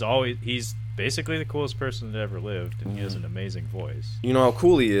he's basically the coolest person that ever lived, and he has an amazing voice. You know how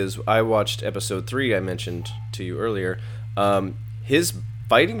cool he is? I watched episode 3 I mentioned to you earlier. His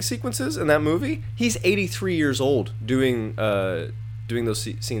fighting sequences in that movie, he's 83 years old doing those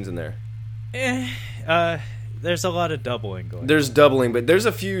scenes in there. There's a lot of doubling going on. There's doubling, but there's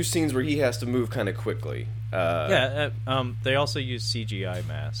a few scenes where he has to move kind of quickly. They also use CGI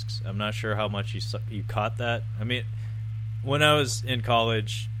masks. I'm not sure how much you caught that. I mean, when I was in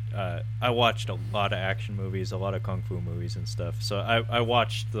college, I watched a lot of action movies, a lot of kung fu movies and stuff. So I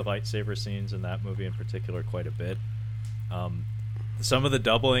watched the lightsaber scenes in that movie in particular quite a bit. Some of the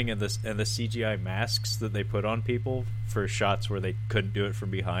doubling and the CGI masks that they put on people for shots where they couldn't do it from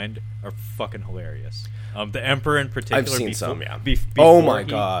behind are fucking hilarious. The Emperor in particular. I've seen some, yeah. Oh my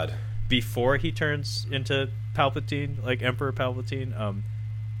god. Before he turns into Palpatine, like Emperor Palpatine,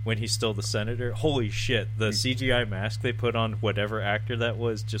 when he's still the senator, holy shit, the CGI mask they put on whatever actor that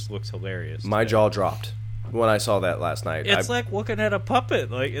was just looks hilarious. My jaw dropped when I saw that last night. It's like looking at a puppet.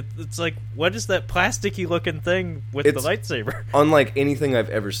 Like it's like, what is that plasticky looking thing with the lightsaber? Unlike anything I've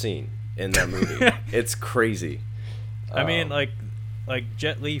ever seen in that movie. It's crazy. I mean, like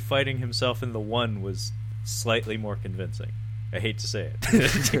Jet Li fighting himself in The One was slightly more convincing. I hate to say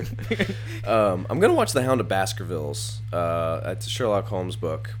it. I'm gonna watch The Hound of Baskervilles. It's a Sherlock Holmes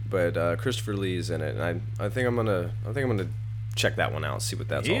book, but Christopher Lee is in it, and I think I'm gonna check that one out, see what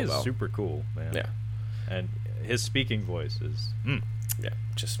that's all about. He is super cool, man. Yeah, and his speaking voice is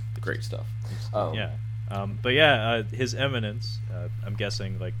just great stuff. But yeah, His Eminence, I'm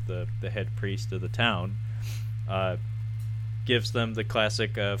guessing like the head priest of the town, gives them the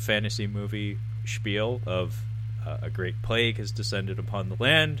classic fantasy movie spiel of. A great plague has descended upon the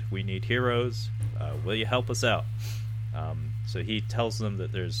land. We need heroes. Will you help us out? So he tells them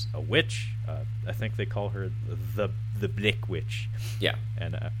that there's a witch. I think they call her the Blick Witch. Yeah.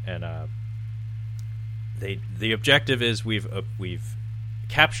 And the objective is we've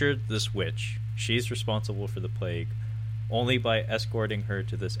captured this witch. She's responsible for the plague. Only by escorting her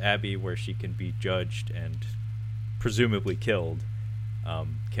to this abbey where she can be judged and presumably killed.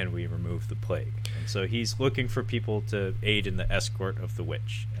 Can we remove the plague? And so he's looking for people to aid in the escort of the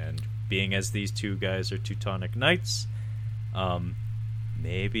witch. And being as these 2 guys are Teutonic knights,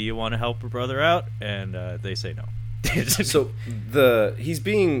 maybe you want to help a brother out, and they say no. So he's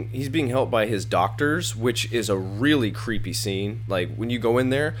being helped by his doctors, which is a really creepy scene. Like when you go in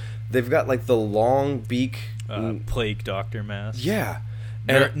there, they've got like the long beak, plague doctor mask. Yeah,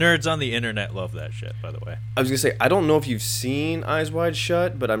 Nerds on the internet love that shit, by the way. I was gonna say, I don't know if you've seen Eyes Wide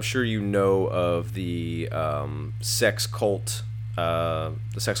Shut, but I'm sure you know of the sex cult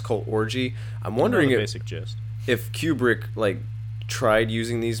orgy. I'm wondering the basic gist. If Kubrick like tried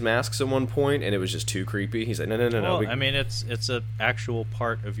using these masks at one point and it was just too creepy. He's like, no. Well, I mean, it's an actual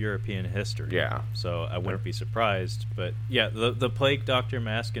part of European history. Yeah. So I wouldn't be surprised. But yeah, the plague doctor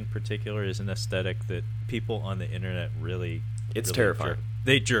mask in particular is an aesthetic that people on the internet really. It's really terrifying.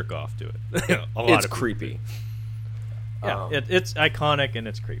 They jerk off to it. It's creepy. Yeah, it's iconic and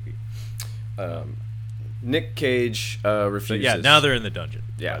it's creepy. Nick Cage refuses. But yeah, now they're in the dungeon.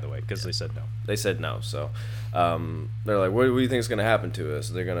 Yeah. By the way, because they said no. They said no. So they're like, "What do you think is going to happen to us?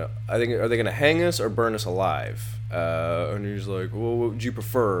 Are they going to hang us or burn us alive?" And he's like, "Well, what would you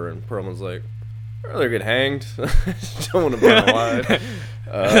prefer?" And Perlman's like, "I'd rather get hanged. I don't want to burn alive."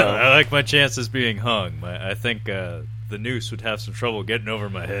 I like my chances being hung. I think the noose would have some trouble getting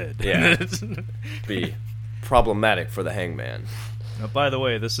over my head. Yeah, be problematic for the hangman. By the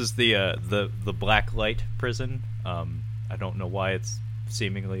way, this is the black light prison. I don't know why it's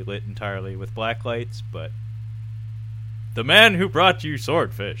seemingly lit entirely with black lights, but the man who brought you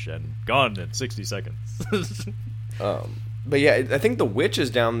swordfish and gone in 60 seconds. But yeah, I think the witch is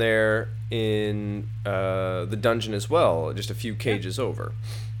down there in the dungeon as well, just a few cages over.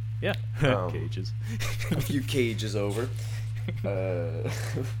 Yeah, cages. A few cages over.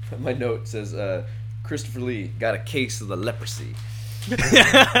 My note says, Christopher Lee got a case of the leprosy.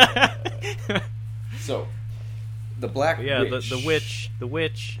 So, the black witch. The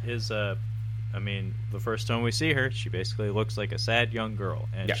witch is I mean, the first time we see her, she basically looks like a sad young girl,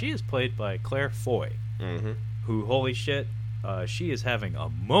 and she is played by Claire Foy, who, holy shit, she is having a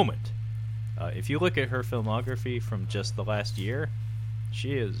moment. If you look at her filmography from just the last year,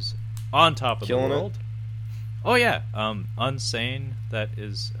 she is on top of Killing the world. It. Oh yeah, Unsane. That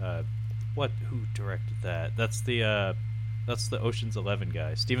is who directed that? That's the Ocean's 11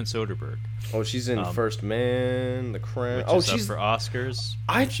 guy, Steven Soderbergh. Oh, she's in First Man, The Crown. Which is up for Oscars.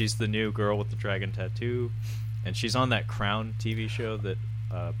 She's the new girl with the dragon tattoo, and she's on that Crown TV show that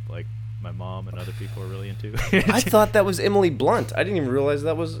like my mom and other people are really into. I thought that was Emily Blunt. I didn't even realize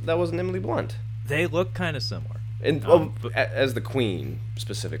that wasn't Emily Blunt. They look kind of similar, and as the Queen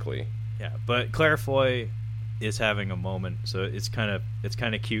specifically. Yeah, but Claire Foy is having a moment, so it's kind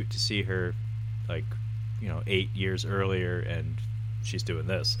of cute to see her, like, 8 years earlier, and she's doing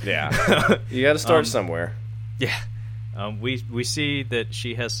this. Yeah, you got to start somewhere. Yeah, we see that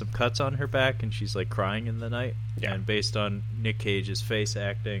she has some cuts on her back, and she's like crying in the night. Yeah. And based on Nick Cage's face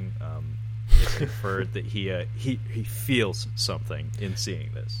acting, it's inferred that he feels something in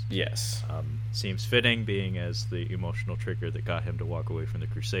seeing this. Yes, seems fitting, being as the emotional trigger that got him to walk away from the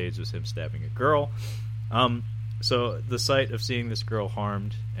Crusades was him stabbing a girl. So the sight of seeing this girl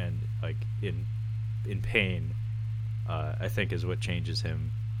harmed and like in pain, I think is what changes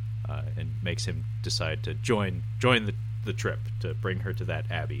him and makes him decide to join the trip to bring her to that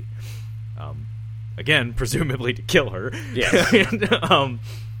abbey. Again, presumably to kill her. Yes.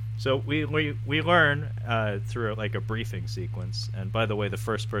 So we learn through like a briefing sequence, and by the way, the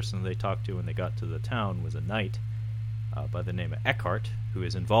first person they talked to when they got to the town was a knight by the name of Eckhart, who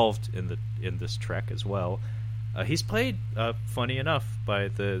is involved in this trek as well. He's played, funny enough, by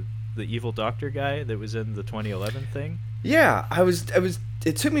the evil doctor guy that was in the 2011 thing. Yeah, I was.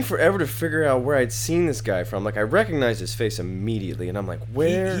 It took me forever to figure out where I'd seen this guy from. Like, I recognized his face immediately, and I'm like,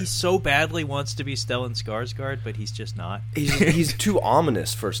 where? He so badly wants to be Stellan Skarsgård, but he's just not. He's too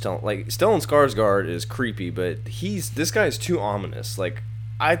ominous for Stellan. Like, Stellan Skarsgård is creepy, but this guy is too ominous. Like,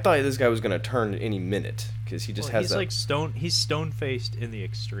 I thought this guy was going to turn any minute, because he just has that. He's stone-faced in the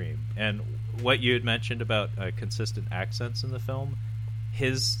extreme. And what you had mentioned about consistent accents in the film,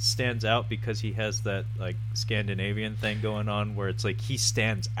 his stands out because he has that like Scandinavian thing going on where it's like he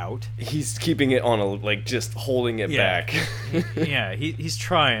stands out. He's keeping it on just holding it back. He's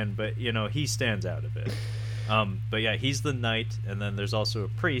trying, but he stands out a bit. But yeah, he's the knight, and then there's also a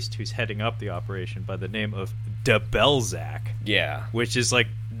priest who's heading up the operation by the name of De Belzac. Yeah, which is like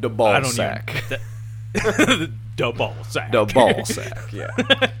the ball sack. The ball sack. The ball sack.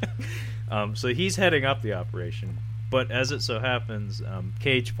 Yeah. So he's heading up the operation. But as it so happens,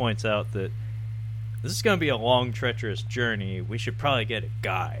 Cage points out that this is going to be a long, treacherous journey. We should probably get a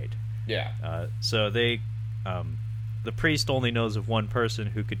guide. Yeah. So the priest only knows of one person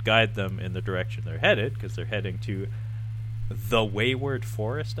who could guide them in the direction they're headed, because they're heading to the Wayward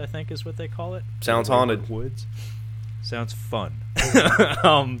Forest, I think is what they call it. Sounds haunted. Woods. Sounds fun.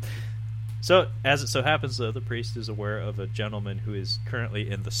 So, as it so happens, though, the priest is aware of a gentleman who is currently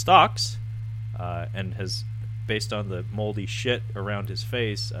in the stocks and has, based on the moldy shit around his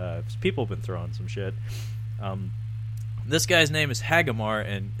face, people have been throwing some shit. This guy's name is Hagamar,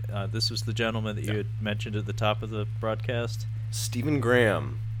 and this was the gentleman that you had mentioned at the top of the broadcast. Stephen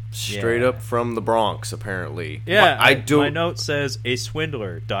Graham. Straight up from the Bronx, apparently. Yeah, I don't. My note says a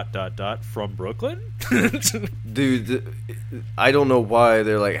swindler ... from Brooklyn. Dude, I don't know why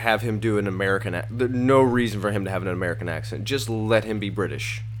they're like have him do an American. There's no reason for him to have an American accent. Just let him be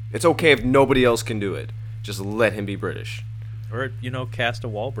British. It's okay if nobody else can do it. Just let him be British. Or cast a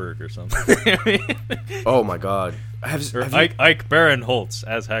Wahlberg or something. Oh my God. Ike Barinholtz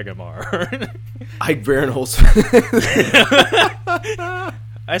as Hagamar. Ike Barinholtz.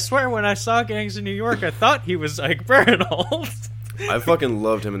 I swear, when I saw Gangs of New York, I thought he was Ike Barinholtz. I fucking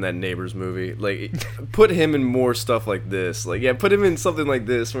loved him in that Neighbors movie. Like, put him in more stuff like this. Like, yeah, put him in something like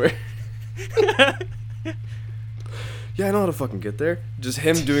this where... Yeah, I know how to fucking get there. Just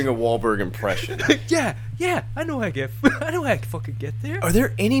him doing a Wahlberg impression. Yeah, I know how to fucking get there. Are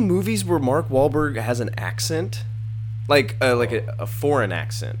there any movies where Mark Wahlberg has an accent? Like a foreign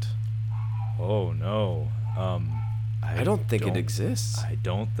accent? Oh, no. I don't think it exists. I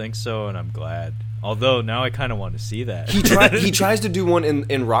don't think so, and I'm glad. Although, now I kind of want to see that. He tries to do one in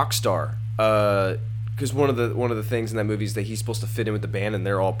Rockstar. Because one of the things in that movie is that he's supposed to fit in with the band, and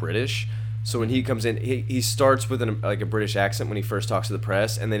they're all British. So when he comes in, he starts with a British accent when he first talks to the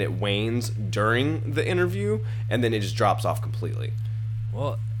press, and then it wanes during the interview, and then it just drops off completely.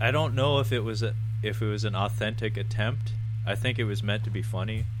 Well, I don't know if it was an authentic attempt. I think it was meant to be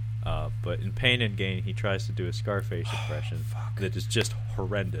funny. But in Pain and Gain, he tries to do a Scarface impression that is just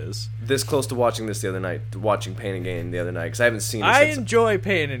horrendous. This close to watching this the other night, watching Pain and Gain the other night, because I haven't seen it I since... enjoy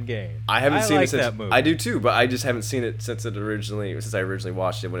Pain and Gain. I haven't seen like it since... that movie. I do too, but I just haven't seen it since I originally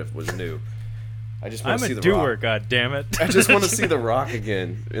watched it when it was new. I just want to see The Rock. I'm a doer, goddammit. I just want to see The Rock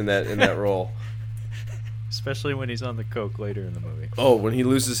again in that role. Especially when he's on the coke later in the movie. Oh, when he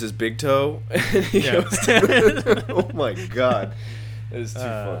loses his big toe? And he Yeah. goes to oh my God. It is too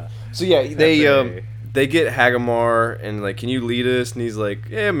fun. So yeah, they get Hagamar and like, can you lead us? And he's like,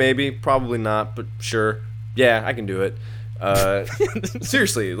 yeah, maybe, probably not, but sure, yeah, I can do it.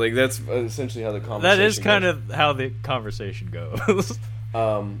 Seriously, like that's essentially how the conversation. That is kind goes. of how the conversation goes.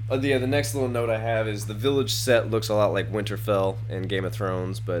 The next little note I have is the village set looks a lot like Winterfell in Game of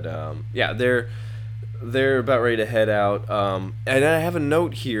Thrones, but yeah, they're about ready to head out. And I have a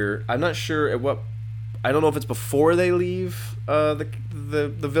note here. I'm not sure at what. I don't know if it's before they leave the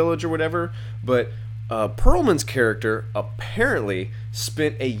village or whatever, but Perlman's character apparently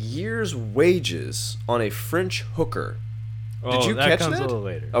spent a year's wages on a French hooker. Did you catch that? That comes a little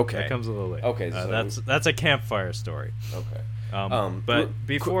later. Okay. That comes a little later. Okay, so that's a campfire story. Okay. But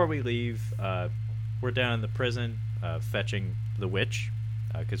before we leave, we're down in the prison fetching the witch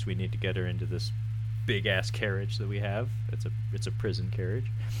because we need to get her into this big ass carriage that we have. It's a prison carriage.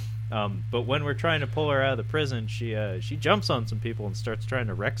 But when we're trying to pull her out of the prison, she jumps on some people and starts trying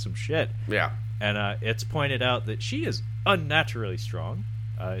to wreck some shit. Yeah. And it's pointed out that she is unnaturally strong.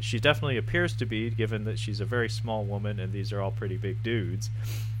 She definitely appears to be, given that she's a very small woman and these are all pretty big dudes.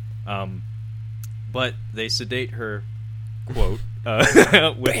 But they sedate her, quote,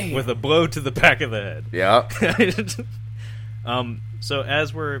 with a blow to the back of the head. Yeah. So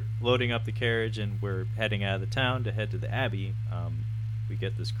as we're loading up the carriage and we're heading out of the town to head to the Abbey, we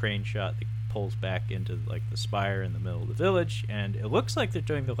get this crane shot that pulls back into like the spire in the middle of the village, and it looks like they're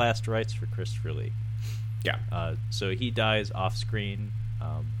doing the last rites for Christopher Lee. Yeah. So he dies off screen.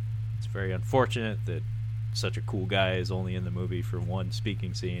 It's very unfortunate that such a cool guy is only in the movie for one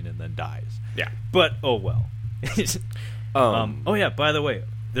speaking scene and then dies. Yeah. But oh well. Oh yeah, by the way,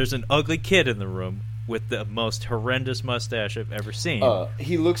 there's an ugly kid in the room with the most horrendous mustache I've ever seen.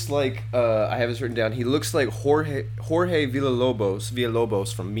 He looks like I have this written down. He looks like Jorge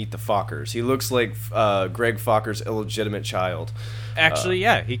Villalobos from Meet the Fockers. He looks like Greg Focker's illegitimate child. Actually,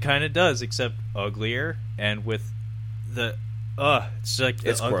 yeah, he kind of does, except uglier and with the it's like the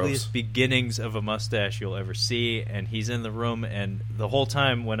It's ugliest gross. beginnings of a mustache you'll ever see. And he's in the room, and the whole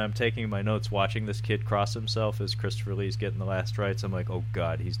time when I'm taking my notes, watching this kid cross himself as Christopher Lee's getting the last rites, I'm like, oh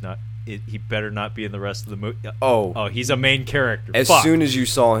god, he better not be in the rest of the movie. Oh, he's a main character. As Fuck. soon as you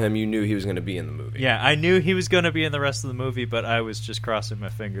saw him, you knew he was going to be in the movie. Yeah, I knew he was going to be in the rest of the movie, but I was just crossing my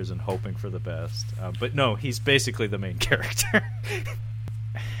fingers and hoping for the best. But no, he's basically the main character.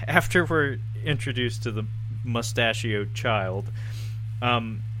 After we're introduced to the mustachioed child,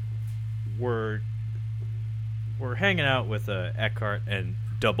 we're hanging out with Eckhart and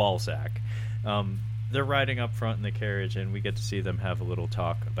De Balzac. they're riding up front in the carriage, and we get to see them have a little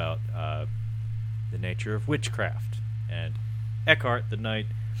talk about the nature of witchcraft. And Eckhart, the knight,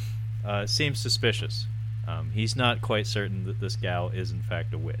 seems suspicious. He's not quite certain that this gal is in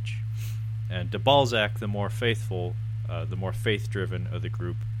fact a witch. And de Balzac, the more faithful, the more faith-driven of the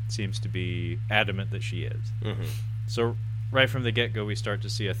group, seems to be adamant that she is. Mm-hmm. So right from the get-go, we start to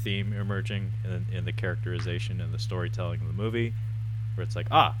see a theme emerging in the characterization and the storytelling of the movie, where it's like,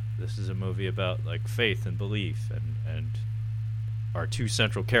 this is a movie about like faith and belief, and our two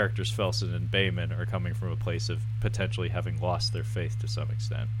central characters, Felsen and Bayman, are coming from a place of potentially having lost their faith to some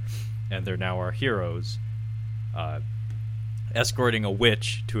extent, and they're now our heroes, escorting a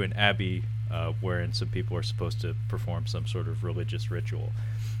witch to an abbey wherein some people are supposed to perform some sort of religious ritual.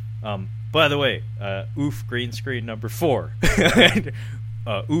 By the way, oof green screen number 4.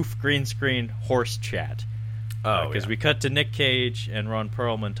 Oof green screen horse chat. Because we cut to Nick Cage and Ron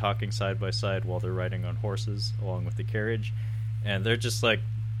Perlman talking side by side while they're riding on horses along with the carriage, and they're just like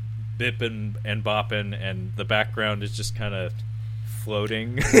bipping and bopping, and the background is just kind of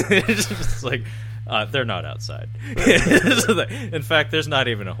floating. It's just like they're not outside. In fact, there's not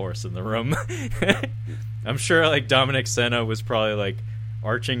even a horse in the room. I'm sure like Dominic Sena was probably like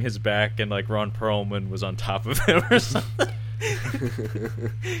arching his back, and like Ron Perlman was on top of him or something.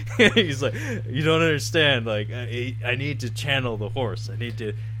 He's like, you don't understand, like I need to channel the horse, I need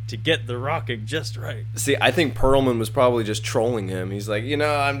to get the rocking just right. See, I think Perlman was probably just trolling him. He's like,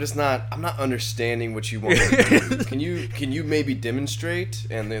 I'm not understanding what you want me to do. Can you maybe demonstrate?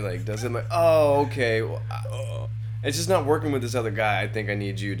 And they're like, does it like, oh, okay, well, it's just not working with this other guy. I think I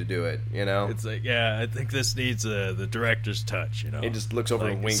need you to do it, It's like, yeah, I think this needs the director's touch, He just looks over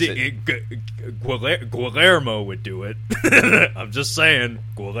and winks Guillermo would do it. I'm just saying,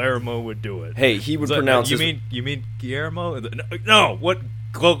 Guillermo would do it. Hey, he would pronounce you mean Guillermo? No, what?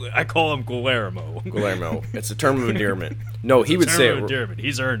 I call him Guillermo. Guillermo. It's a term of endearment. No, he would say it. Endearment.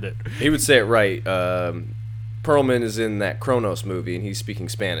 He's earned it. He would say it right. Perlman is in that Kronos movie, and he's speaking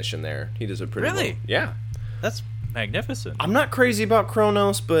Spanish in there. He does it pretty Really? well. Yeah. That's magnificent. I'm not crazy about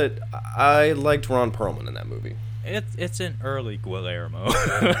Kronos, but I liked Ron Perlman in that movie. It's an early Guillermo.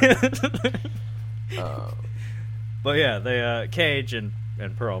 But yeah, they Cage and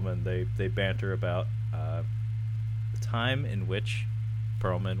Perlman, they banter about the time in which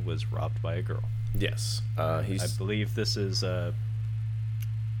Perlman was robbed by a girl. Yes. I believe this is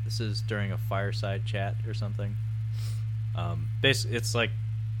during a fireside chat or something. Basically, it's like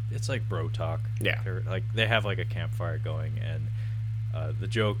bro talk. Yeah. Like they have like a campfire going, and the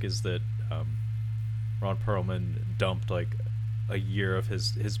joke is that Ron Perlman dumped like a year of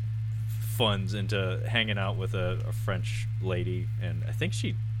his funds into hanging out with a French lady, and I think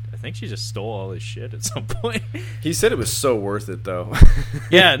she just stole all his shit at some point. He said it was so worth it, though.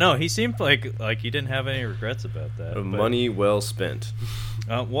 Yeah, no, he seemed like he didn't have any regrets about that. Money well spent.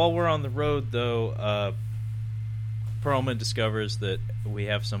 While we're on the road, though, Perlman discovers that we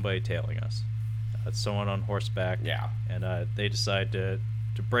have somebody tailing us. It's someone on horseback. Yeah. And they decide to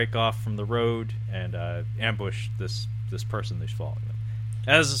break off from the road and ambush this person who's following them.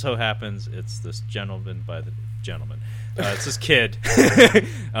 As so happens, it's this gentleman. It's this kid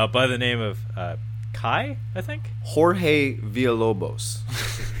by the name of Kai, I think? Jorge Villalobos.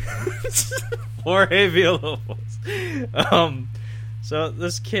 Jorge Villalobos. So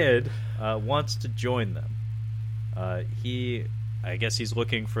this kid wants to join them. I guess he's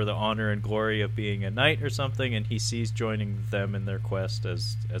looking for the honor and glory of being a knight or something, and he sees joining them in their quest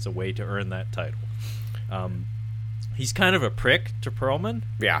as a way to earn that title. He's kind of a prick to Perlman.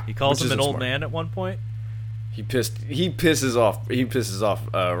 Yeah, he calls him an old man at one point. He pisses off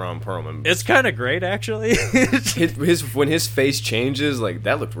Ron Perlman. It's kind of great, actually. when his face changes, like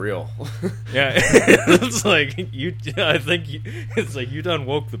that looked real. Yeah, it's like it's like you done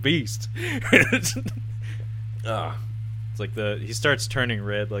woke the beast. It's like he starts turning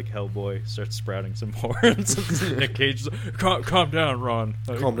red like Hellboy, starts sprouting some horns. Nick Cage, calm down, Ron.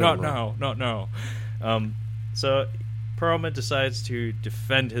 Not now. So Perlman decides to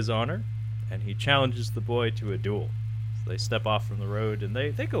defend his honor, and he challenges the boy to a duel. So they step off from the road, and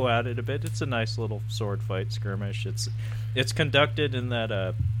they go at it a bit. It's a nice little sword fight skirmish. It's conducted in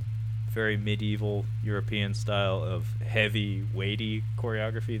that very medieval European style of heavy, weighty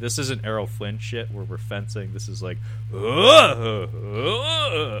choreography. This isn't Errol Flynn shit where we're fencing. This is like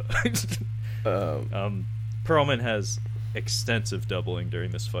Perlman has extensive doubling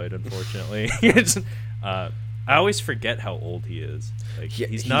during this fight, unfortunately. I always forget how old he is. Like,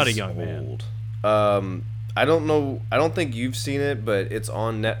 he's not a young old man. I don't know. I don't think you've seen it, but it's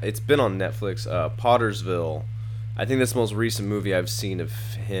on it's been on Netflix. Pottersville. I think that's the most recent movie I've seen of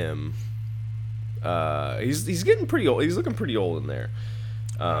him. He's getting pretty old. He's looking pretty old in there.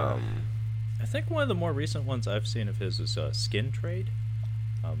 I think one of the more recent ones I've seen of his is Skin Trade.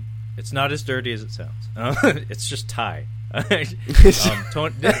 It's not as dirty as it sounds. It's just Thai. Nice.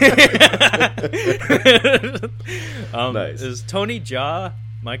 Is Tony Jaa,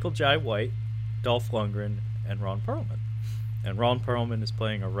 Michael Jai White, Dolph Lundgren, and Ron Perlman. And Ron Perlman is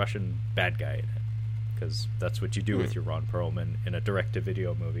playing a Russian bad guy in it, because that's what you do with your Ron Perlman in a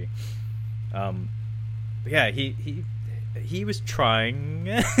direct-to-video movie. But yeah, he was trying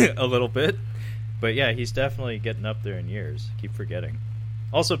a little bit, but yeah, he's definitely getting up there in years. Keep forgetting.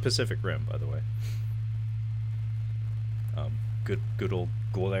 Also Pacific Rim, by the way. Good old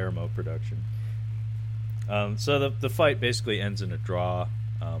Guillermo production. So the fight basically ends in a draw,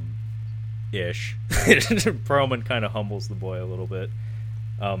 ish. Perlman kind of humbles the boy a little bit.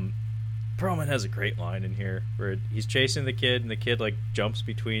 Perlman has a great line in here where he's chasing the kid, and the kid like jumps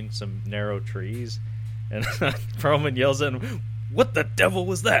between some narrow trees, and Perlman yells at him, "What the devil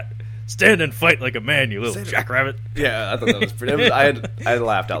was that? Stand and fight like a man, you little jackrabbit." Yeah, I thought that was pretty. I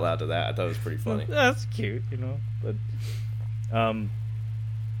laughed out loud to that. I thought it was pretty funny. That's cute, But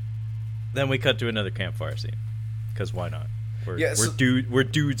then we cut to another campfire scene, because why not? We're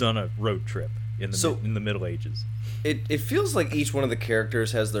dudes on a road trip in the Middle Ages. It feels like each one of the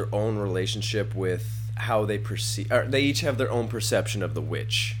characters has their own relationship with how they perceive. Or they each have their own perception of the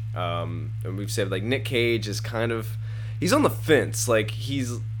witch. And we've said like Nick Cage is he's on the fence. Like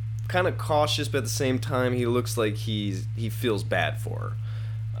he's kind of cautious, but at the same time he looks like he feels bad for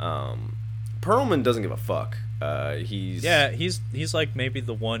her. Perlman doesn't give a fuck. He's like maybe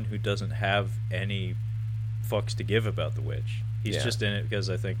the one who doesn't have any fucks to give about the witch. He's just in it because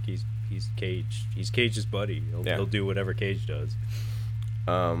I think he's Cage. He's Cage's buddy. He'll do whatever Cage does.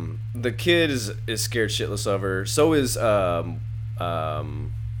 The kid is scared shitless of her. So is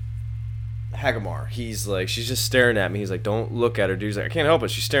Hagamar. He's like, she's just staring at me. He's like, don't look at her, dude. He's like, I can't help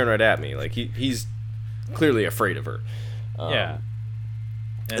it. She's staring right at me. Like he's clearly afraid of her.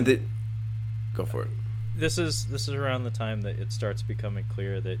 Go for it. This is around the time that it starts becoming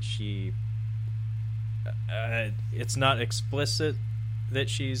clear that she. It's not explicit that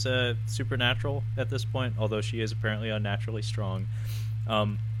she's supernatural at this point, although she is apparently unnaturally strong.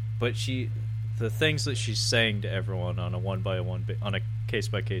 But the things that she's saying to everyone on a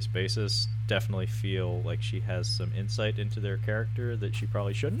case-by-case basis definitely feel like she has some insight into their character that she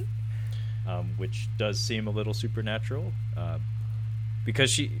probably shouldn't, which does seem a little supernatural,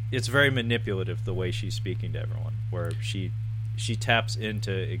 because it's very manipulative the way she's speaking to everyone, where she taps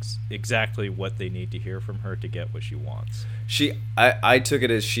into exactly what they need to hear from her to get what she wants. I took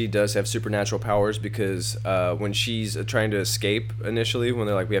it as she does have supernatural powers, because when she's trying to escape initially, when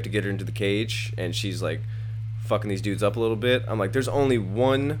they're like, we have to get her into the cage, and she's like fucking these dudes up a little bit, I'm like, there's only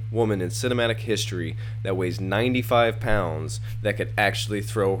one woman in cinematic history that weighs 95 pounds that could actually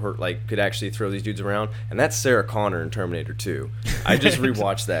throw these dudes around, and that's Sarah Connor in Terminator 2. I just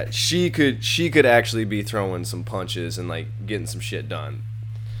rewatched that. She could actually be throwing some punches and like getting some shit done.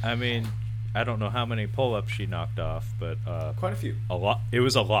 I mean, I don't know how many pull-ups she knocked off, but quite a few. A lot. It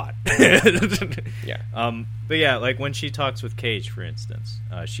was a lot. Yeah. But yeah, like when she talks with Cage, for instance,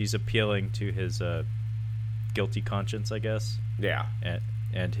 she's appealing to his guilty conscience, I guess. Yeah.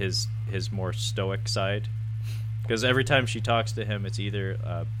 And his more stoic side, because every time she talks to him, it's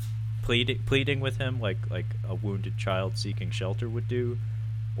either pleading with him like a wounded child seeking shelter would do,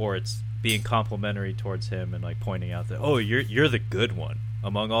 or it's being complimentary towards him and like pointing out that, oh, you're the good one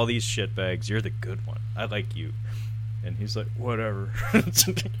among all these shitbags. You're the good one. I like you. And he's like, whatever.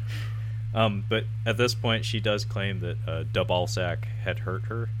 But at this point, she does claim that Dabalsac had hurt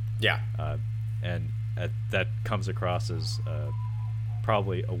her. Yeah. And that comes across as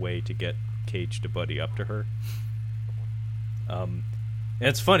probably a way to get Cage to buddy up to her. And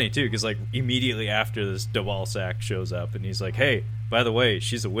it's funny too, because like immediately after this, Dabalsac shows up and he's like, "Hey, by the way,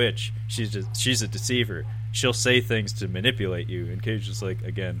 she's a witch. She's a deceiver. She'll say things to manipulate you." And Cage is like,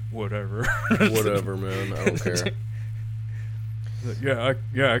 again, whatever. Whatever, man. I don't care.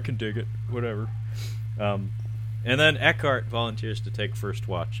 Yeah, I can dig it. Whatever. And then Eckhart volunteers to take first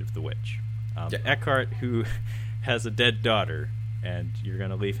watch of the witch. Eckhart, who has a dead daughter, and you're going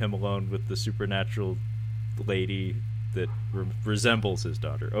to leave him alone with the supernatural lady that resembles his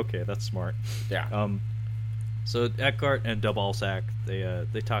daughter. Okay, that's smart. Yeah. So Eckhart and Dabalsac,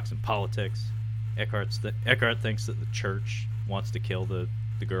 they talk some politics. Eckhart thinks that the church wants to kill the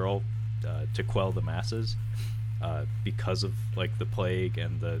girl to quell the masses because of like the plague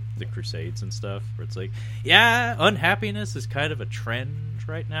and the crusades and stuff. Where it's like, yeah, unhappiness is kind of a trend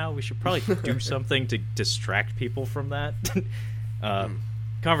right now. We should probably do something to distract people from that.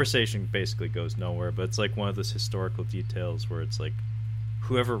 conversation basically goes nowhere, but it's like one of those historical details where it's like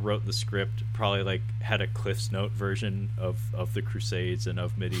whoever wrote the script probably like had a Cliff's Note version of the Crusades and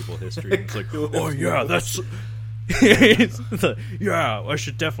of medieval history. It's like, oh yeah, that's yeah, I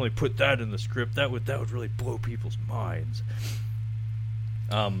should definitely put that in the script. That would really blow people's minds.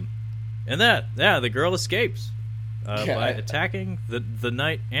 And the girl escapes by attacking the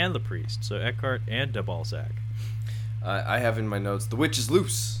knight and the priest, so Eckhart and de Balzac. I have in my notes, the witch is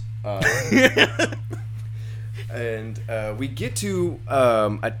loose. And we get to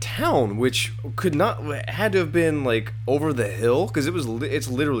a town which had to have been like over the hill, because it's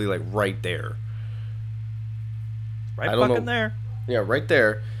literally like right there. Right fucking there. Yeah, right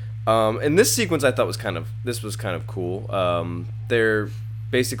there. And this sequence I thought was kind of cool. They're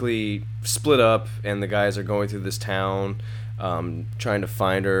basically split up, and the guys are going through this town, trying to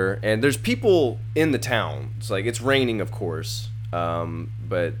find her. And there's people in the town. It's like, it's raining, of course.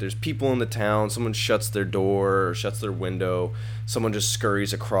 But there's people in the town. Someone shuts their door or shuts their window. Someone just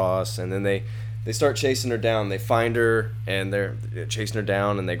scurries across, and then they start chasing her down. They find her, and they're chasing her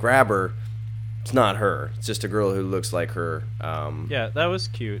down, and they grab her. It's not her. It's just a girl who looks like her. Yeah, that was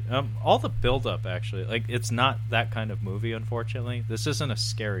cute. All the build-up, actually. Like, it's not that kind of movie, unfortunately. This isn't a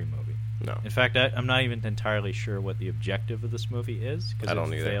scary movie. No. In fact, I'm not even entirely sure what the objective of this movie is. I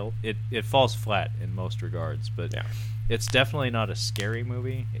don't either. It falls flat in most regards, but yeah. It's definitely not a scary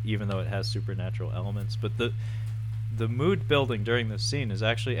movie, even though it has supernatural elements. But the mood building during this scene is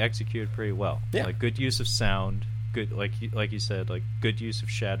actually executed pretty well. Yeah. Like, good use of sound, good like you said, like good use of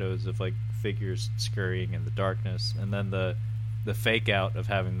shadows of like figures scurrying in the darkness, and then the fake out of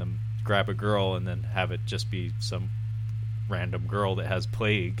having them grab a girl and then have it just be some random girl that has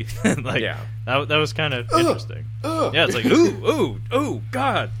plague. Like, yeah. that was kind of interesting. Yeah, it's like, ooh,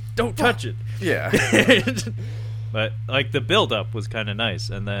 God, don't touch it. Yeah. But like the build up was kind of nice,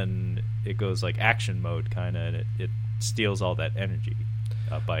 and then it goes like action mode kind of, and it steals all that energy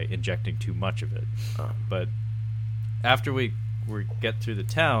by injecting too much of it. But after we get through the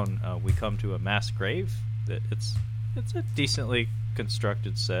town, we come to a mass grave. It's a decently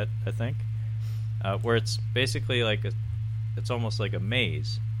constructed set, I think, where it's basically like it's almost like a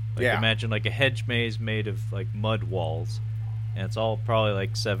maze. Like, yeah. Imagine like a hedge maze made of like mud walls, and it's all probably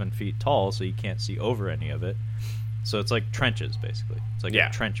like 7 feet tall, so you can't see over any of it. So it's like trenches, basically. It's like a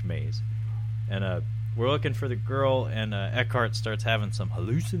trench maze. And we're looking for the girl, and Eckhart starts having some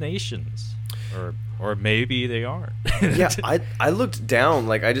hallucinations. Or maybe they aren't. Yeah, I looked down.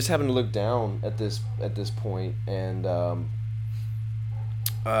 Like, I just happened to look down at this point, and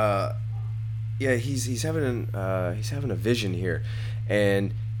he's having a vision here,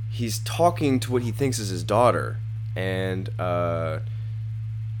 and he's talking to what he thinks is his daughter, and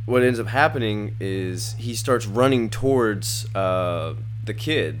what ends up happening is he starts running towards the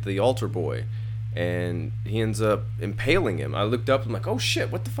kid, the altar boy, and he ends up impaling him. I looked up and I'm like, oh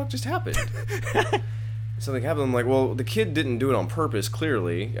shit, what the fuck just happened? Something happened. I'm like, well, the kid didn't do it on purpose,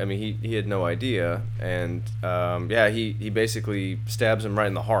 clearly. I mean, he had no idea. And he basically stabs him right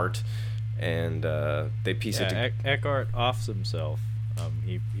in the heart, and they piece it together. Eckhart offs himself.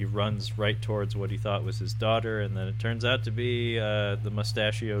 He runs right towards what he thought was his daughter, and then it turns out to be the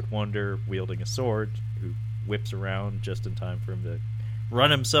mustachioed wonder wielding a sword, who whips around just in time for him to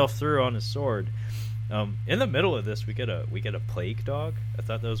run himself through on his sword. In the middle of this, we get a plague dog. I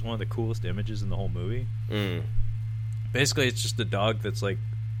thought that was one of the coolest images in the whole movie. Basically, it's just a dog that's like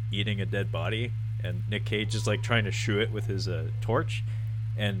eating a dead body, and Nick Cage is like trying to shoo it with his torch.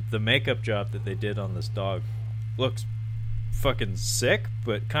 And the makeup job that they did on this dog looks fucking sick,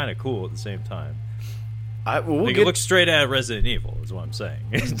 but kind of cool at the same time. It looks straight out of Resident Evil, is what I'm saying.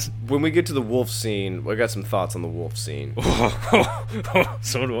 When we get to the wolf scene, I got some thoughts on the wolf scene.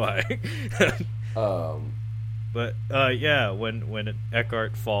 So do I. But when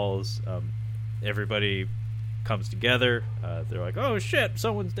Eckhart falls, everybody comes together. They're like, oh shit,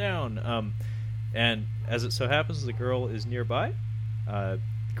 someone's down. And as it so happens, the girl is nearby. The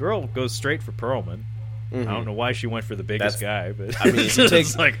girl goes straight for Perlman. Mm-hmm. I don't know why she went for the biggest guy, but I mean,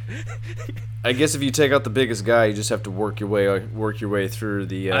 I guess if you take out the biggest guy, you just have to work your way through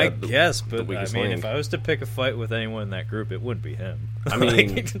the. I guess, but I mean, link. If I was to pick a fight with anyone in that group, it wouldn't be him. I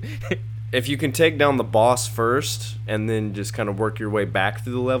mean, if you can take down the boss first and then just kind of work your way back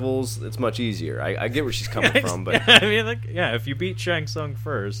through the levels, it's much easier. I get where she's coming from, but I mean, if you beat Shang Tsung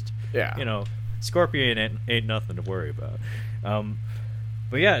first, Scorpion ain't nothing to worry about.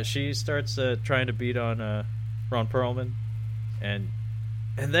 But yeah, she starts trying to beat on Ron Perlman, and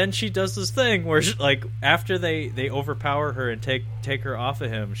And then she does this thing where, like, after they overpower her and take her off of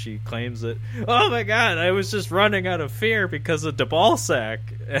him, she claims that, oh my god, I was just running out of fear because of Debalsack.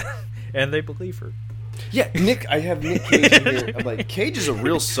 And they believe her. Yeah, I have Nick Cage in here. I'm like, Cage is a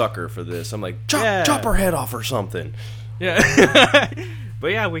real sucker for this. I'm like, chop her head off or something. Yeah. But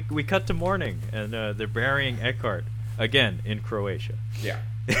yeah, we cut to morning, and they're burying Eckhart, again, in Croatia. Yeah.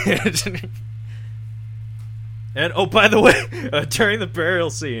 And, oh, by the way, during the burial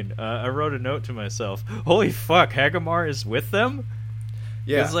scene, I wrote a note to myself, holy fuck, Hagamar is with them?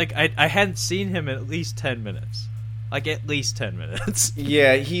 Yeah. It's like, I hadn't seen him in at least 10 minutes. Like, at least 10 minutes.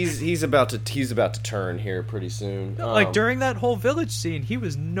 Yeah, he's about to turn here pretty soon. Like, during that whole village scene, he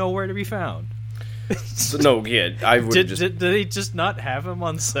was nowhere to be found. No, yeah, I would did they just not have him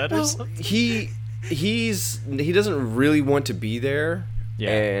on set or something? He doesn't really want to be there. Yeah.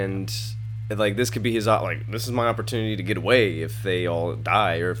 And like, this could be his, like, this is my opportunity to get away if they all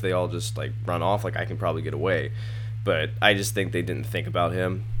die or if they all just, like, run off. Like, I can probably get away. But I just think they didn't think about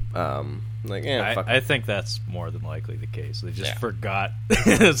him. Like, fuck. I think that's more than likely the case. They just forgot.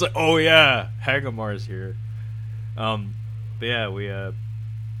 It's like, oh yeah, Hagamar's here. But yeah,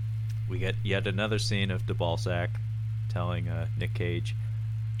 we get yet another scene of Debalsack telling Nick Cage,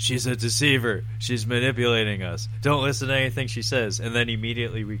 she's a deceiver. She's manipulating us. Don't listen to anything she says. And then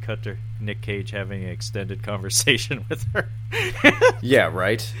immediately we cut to Nick Cage having an extended conversation with her. Yeah,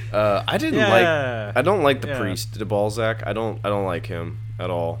 right. I don't like the priest Debalsack. I don't like him at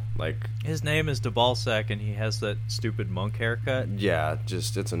all. Like, his name is Debalsack, and he has that stupid monk haircut. Yeah,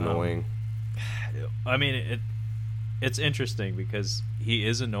 just it's annoying. I mean, it's interesting because he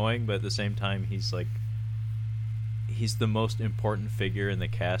is annoying, but at the same time, he's the most important figure in the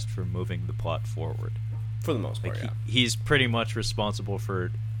cast for moving the plot forward. For the most part, He's pretty much responsible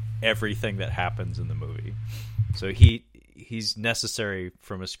for everything that happens in the movie. So he's necessary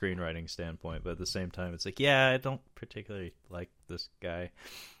from a screenwriting standpoint, but at the same time, it's like, yeah, I don't particularly like this guy.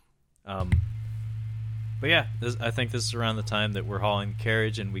 But yeah, I think this is around the time that we're hauling the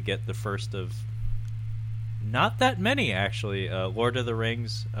carriage, and we get the first of not that many, actually, Lord of the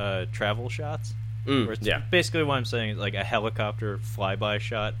Rings travel shots. Basically what I'm saying is like a helicopter flyby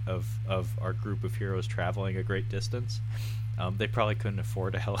shot of our group of heroes traveling a great distance. They probably couldn't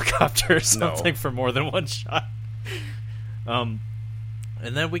afford a helicopter or something for more than one shot. And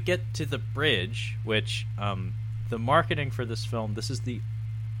then we get to the bridge, which the marketing for this film, this is the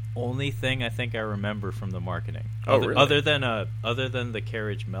only thing I think I remember from the marketing. Really? Other than the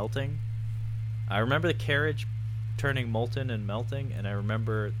carriage melting. I remember the carriage turning molten and melting, and I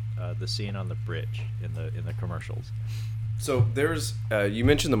remember the scene on the bridge in the commercials. So there's you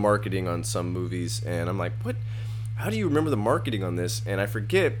mentioned the marketing on some movies, and I'm like, what? How do you remember the marketing on this? And I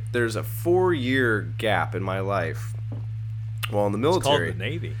forget there's a 4-year gap in my life while in the military. It's called the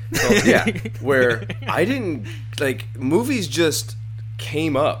Navy. So, where I didn't, like, movies just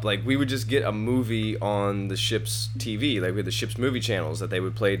came up. Like, we would just get a movie on the ship's TV. Like, we had the ship's movie channels that they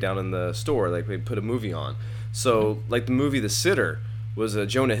would play down in the store. Like, they'd put a movie on. So, like, the movie The Sitter was a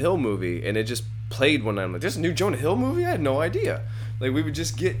Jonah Hill movie, and it just played one night. I'm like, there's a new Jonah Hill movie? I had no idea. Like, we would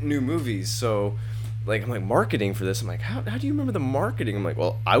just get new movies. So, like, I'm like, marketing for this. I'm like, how do you remember the marketing? I'm like,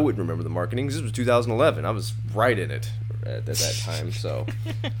 well, I wouldn't remember the marketing because this was 2011. I was right in it at that time, so.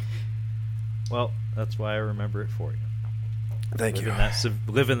 Well, that's why I remember it for you. Thank you.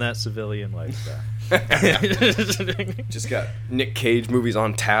 Living that civilian lifestyle. Just got Nick Cage movies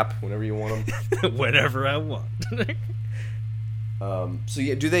on tap whenever you want them. Whenever I want. So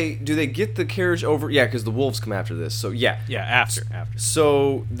yeah, do they get the carriage over? Yeah, because the wolves come after this. So yeah. Yeah, after.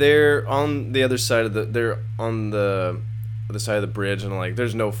 So they're on the other side of the side of the bridge, and I'm like,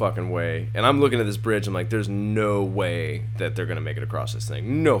 there's no fucking way. And I'm looking at this bridge, I'm like, there's no way that they're gonna make it across this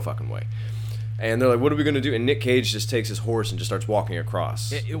thing. No fucking way. And they're like, what are we gonna do? And Nick Cage just takes his horse and just starts walking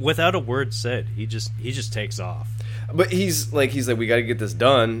across. Without a word said, he just takes off. But he's like, we got to get this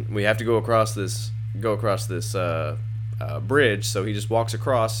done. We have to go across this bridge. So he just walks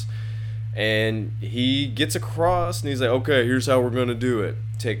across, and he gets across, and he's like, okay, here's how we're gonna do it.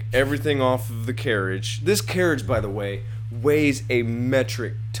 Take everything off of the carriage. This carriage, by the way, weighs a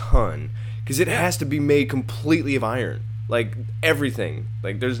metric ton because it has to be made completely of iron. Like, everything.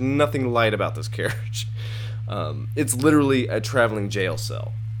 Like, there's nothing light about this carriage. It's literally a traveling jail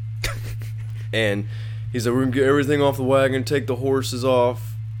cell. And he's like, we're going to get everything off the wagon, take the horses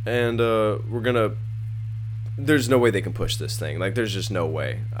off, and we're going to... There's no way they can push this thing. Like, there's just no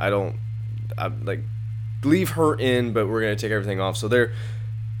way. Leave her in, but we're going to take everything off. So they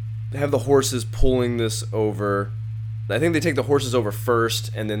have the horses pulling this over. I think they take the horses over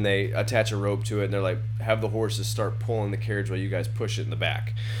first, and then they attach a rope to it, and they're like, have the horses start pulling the carriage while you guys push it in the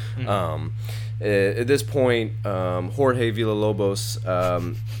back. At this point, Jorge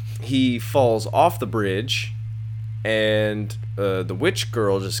Villalobos, he falls off the bridge, and the witch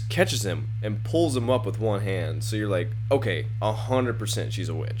girl just catches him and pulls him up with one hand. So you're like, okay, 100% she's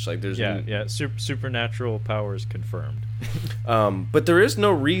a witch. Like there's supernatural powers confirmed. But there is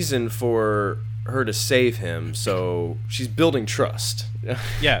no reason for her to save him, so she's building trust.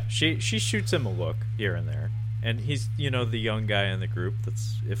 Yeah, she shoots him a look here and there, and he's the young guy in the group.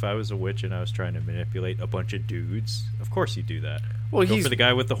 That's if I was a witch and I was trying to manipulate a bunch of dudes, of course you do that. Well, Go he's for the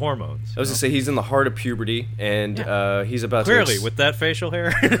guy with the hormones. I was gonna say he's in the heart of puberty, and he's about clearly with that facial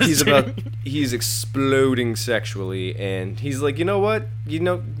hair. he's exploding sexually, and he's like, you know what,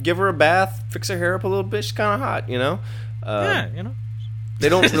 give her a bath, fix her hair up a little bit. She's kind of hot, They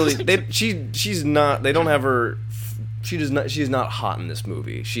don't really. She's not. They don't have her. She's not hot in this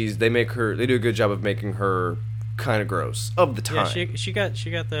movie. They do a good job of making her kind of gross of the time. Yeah, she got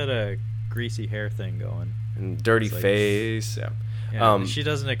that greasy hair thing going and dirty face. Yeah. Yeah, she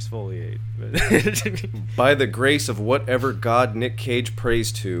doesn't exfoliate. But by the grace of whatever god Nick Cage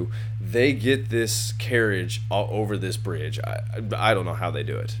prays to, they get this carriage all over this bridge. I don't know how they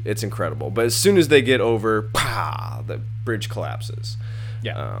do it. It's incredible. But as soon as they get over, the bridge collapses.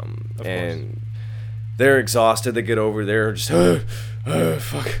 Yeah, and they're exhausted. They get over there, just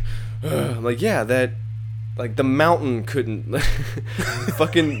fuck. I'm like, yeah, that, like, the mountain couldn't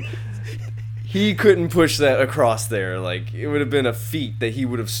fucking. He couldn't push that across there. Like, it would have been a feat that he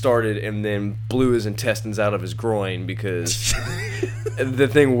would have started and then blew his intestines out of his groin because the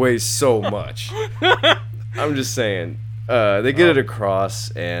thing weighs so much. I'm just saying. They get it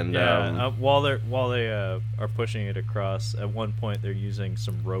across, and while they are pushing it across, at one point they're using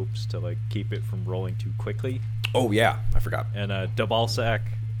some ropes to like keep it from rolling too quickly. Oh yeah, I forgot. And Dabalsac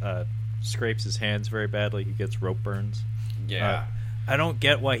scrapes his hands very badly. He gets rope burns. Yeah. I don't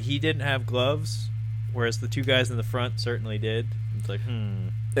get why he didn't have gloves, whereas the two guys in the front certainly did. It's like,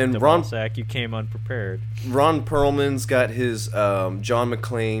 And Dabalsac, you came unprepared. Ron Perlman's got his John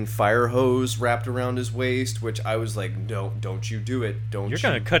McClane fire hose wrapped around his waist, which I was like, no, don't you do it. You're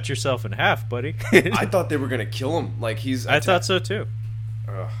going to cut yourself in half, buddy. I thought they were going to kill him. Like I thought so, too.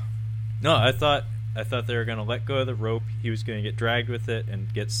 Ugh. No, I thought they were going to let go of the rope. He was going to get dragged with it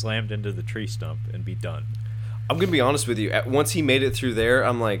and get slammed into the tree stump and be done. I'm going to be honest with you. Once he made it through there,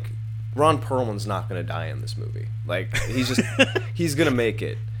 I'm like, Ron Perlman's not going to die in this movie. Like, he's going to make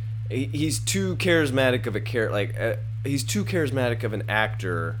it. He's too charismatic of he's too charismatic of an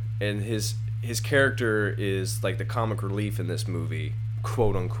actor, and his character is like the comic relief in this movie,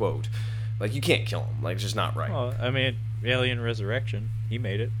 quote unquote. Like, you can't kill him. Like, it's just not right. Well, I mean, Alien Resurrection, he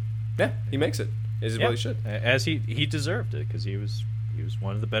made it. Yeah, he makes it. Is what he should. As he deserved it, because he was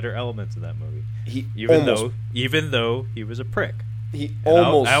one of the better elements of that movie. Even though he was a prick.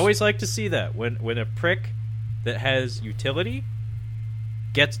 I always like to see that when a prick that has utility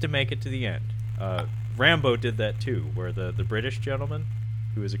gets to make it to the end. Rambo did that too, where the British gentleman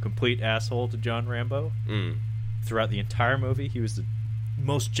who was a complete asshole to John Rambo throughout the entire movie, he was the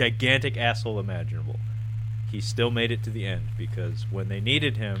most gigantic asshole imaginable. He still made it to the end because when they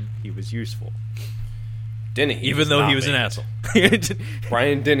needed him, he was useful. Dennehy, even though he was an asshole.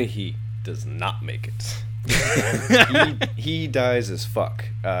 Brian Dennehy does not make it. he dies as fuck.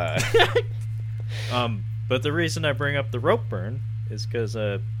 But the reason I bring up the rope burn is because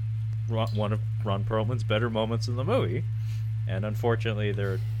one of Ron Perlman's better moments in the movie, and unfortunately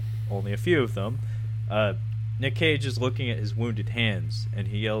there are only a few of them. Nick Cage is looking at his wounded hands, and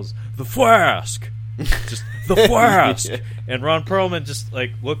he yells, "The flask!" Just, "The flask!" Yeah. And Ron Perlman just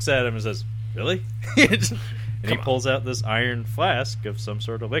like looks at him and says, "Really?" And he pulls out this iron flask of some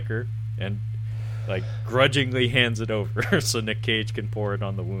sort of liquor and like grudgingly hands it over so Nick Cage can pour it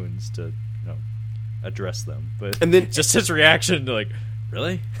on the wounds to address them. And then just his reaction to like,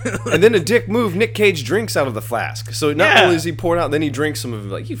 "Really?" And then a dick move, Nick Cage drinks out of the flask. So not only is he poured out, then he drinks some of it.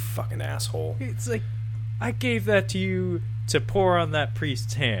 Like, you fucking asshole. It's like, I gave that to you to pour on that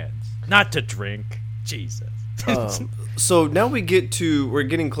priest's hands, not to drink. Jesus. So now we're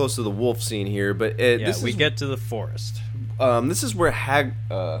getting close to the wolf scene here, but we get to the forest. This is where I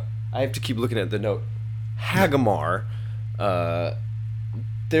have to keep looking at the note. Hagamar.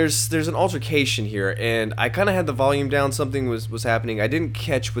 There's an altercation here, and I kind of had the volume down. Something was happening. I didn't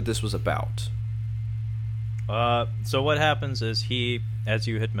catch what this was about. So what happens is he, as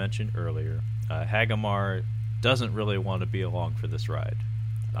you had mentioned earlier, Hagamar doesn't really want to be along for this ride.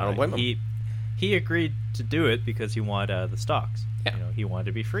 I don't blame him. He agreed to do it because he wanted out of the stocks. Yeah. He wanted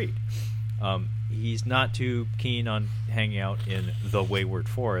to be freed. He's not too keen on hanging out in the Wayward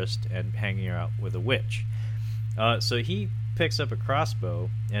Forest and hanging out with a witch. So he picks up a crossbow,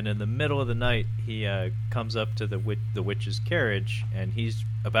 and in the middle of the night, he comes up to the witch's carriage, and he's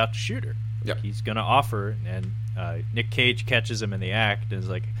about to shoot her. Yeah. He's going to offer, and Nick Cage catches him in the act and is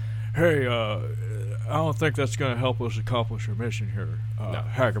like, Hey, I don't think that's going to help us accomplish our mission here,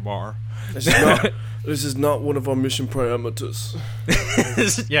 Hagamar. This is not one of our mission parameters.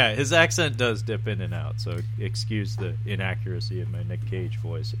 yeah, his accent does dip in and out, so excuse the inaccuracy in my Nick Cage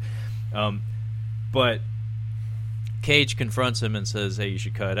voice. But Cage confronts him and says, hey, you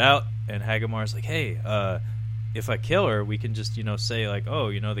should cut it out. And Hagamar's like, hey, if I kill her, we can just, say like,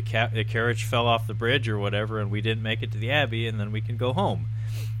 oh, the carriage fell off the bridge or whatever, and we didn't make it to the Abbey, and then we can go home.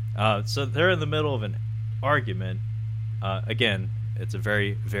 So they're in the middle of an argument. Again, it's a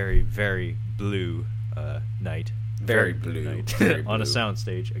very, very, very blue night. Very blue. Night. Very On a blue.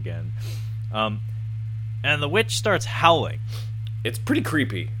 soundstage again. And the witch starts howling. It's pretty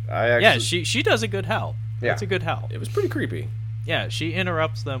creepy. She does a good howl. Yeah. It's a good howl. It was pretty creepy. Yeah, she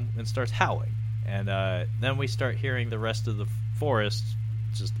interrupts them and starts howling. And then we start hearing the rest of the forest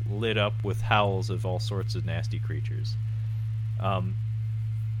just lit up with howls of all sorts of nasty creatures.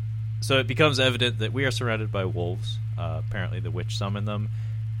 So it becomes evident that we are surrounded by wolves. Apparently the witch summoned them.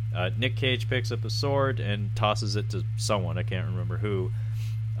 Nick Cage picks up a sword and tosses it to someone. I can't remember who.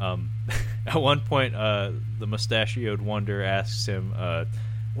 At one point, the mustachioed wonder asks him,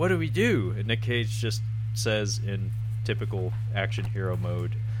 what do we do? And Nick Cage just says in typical action hero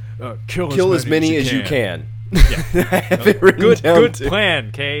mode, Kill as many as you can. Yeah. I have it written down. Good too.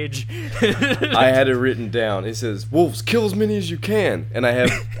 plan, Cage. I had it written down. It says, "Wolves, kill as many as you can," and I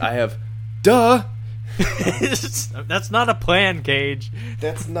have, duh. That's not a plan, Cage.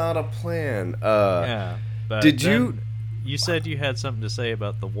 That's not a plan. Yeah. But Did then you? You said you had something to say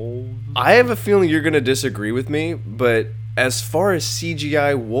about the wolves. I have a feeling you're gonna disagree with me, but as far as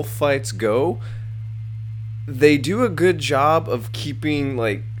CGI wolf fights go, they do a good job of keeping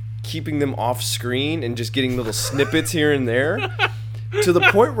them off screen and just getting little snippets here and there to the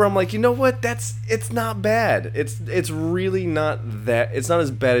point where I'm like, you know what? It's not bad. It's really not that. It's not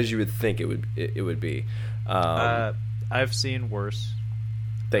as bad as you would think it would be. I've seen worse.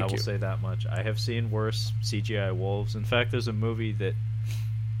 Thank I will you. say that much. I have seen worse CGI wolves. In fact, there's a movie that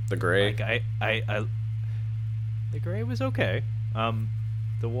The Gray. The Gray was okay.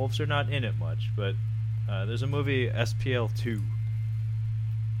 The wolves are not in it much, but there's a movie SPL 2.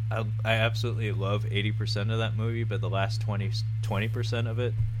 I absolutely love 80% of that movie, but the last 20% of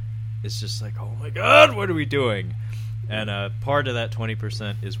it is just like, oh my god, what are we doing? And part of that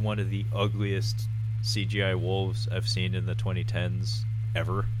 20% is one of the ugliest CGI wolves I've seen in the 2010s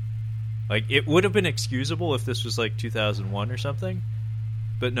ever. Like, it would have been excusable if this was like 2001 or something,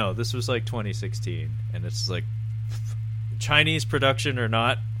 but no, this was like 2016, and it's like, Chinese production or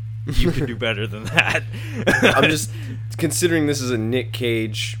not, you could do better than that. I'm just considering this is a Nick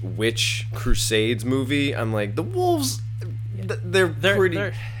Cage Witch Crusades movie. I'm like, the wolves, they're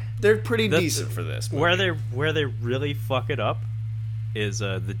pretty decent for this movie. Where they really fuck it up is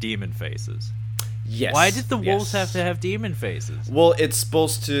the demon faces. Yes. Why did the wolves have to have demon faces? Well, it's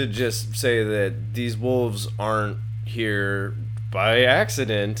supposed to just say that these wolves aren't here by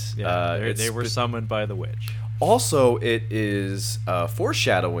accident. Yeah, they were summoned by the witch. Also, it is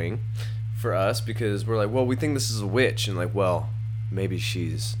foreshadowing for us because we're like, well, we think this is a witch, and like, well, maybe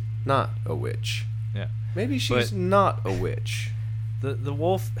she's not a witch. Yeah, maybe she's not a witch. The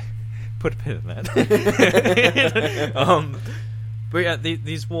wolf. Put a pin in that. But yeah,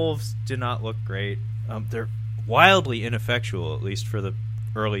 these wolves do not look great. They're wildly ineffectual, at least for the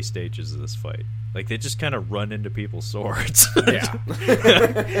early stages of this fight. Like, they just kind of run into people's swords. Yeah.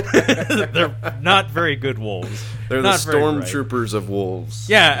 They're not very good wolves. They're not the very stormtroopers of wolves.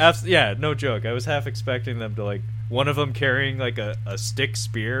 Yeah, yeah, no joke. I was half expecting them to, like, one of them carrying, like, a stick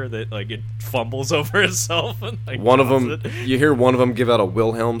spear that, like, it fumbles over itself. And, like, one of them, you hear one of them give out a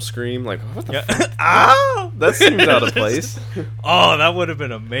Wilhelm scream, like, what the fuck? Ah! That seems out of place. Oh, that would have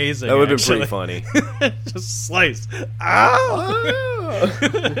been amazing. That would have been pretty funny. Just slice. Ah!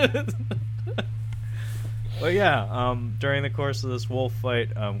 But yeah, during the course of this wolf fight,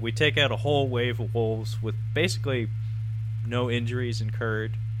 we take out a whole wave of wolves with basically no injuries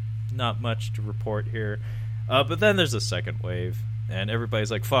incurred. Not much to report here. But then there's a second wave, and everybody's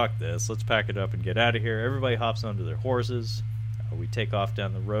like, fuck this, let's pack it up and get out of here. Everybody hops onto their horses. We take off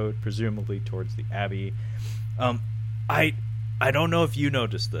down the road, presumably towards the Abbey. I don't know if you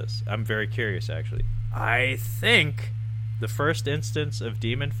noticed this. I'm very curious, actually. I think the first instance of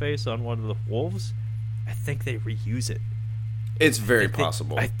Demon Face on one of the wolves, I think they reuse it. It's very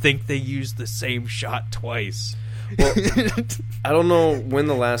possible. I think they used the same shot twice. Well, I don't know when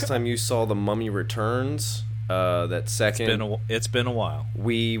the last time you saw The Mummy Returns. That second. It's been a while.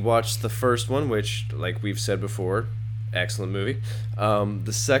 We watched the first one, which, like we've said before, excellent movie.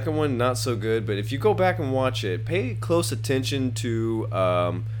 The second one, not so good. But if you go back and watch it, pay close attention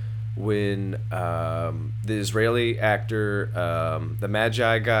to when the Israeli actor, the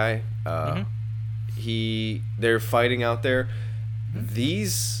Magi guy, they're fighting out there.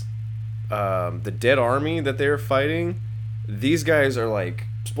 These, the dead army that they're fighting, these guys are like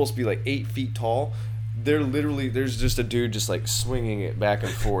supposed to be like 8 feet tall. They're literally, there's just a dude just like swinging it back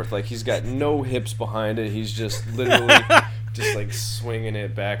and forth. Like he's got no hips behind it. He's just literally just like swinging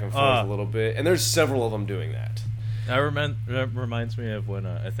it back and forth a little bit. And there's several of them doing that. That reminds me of when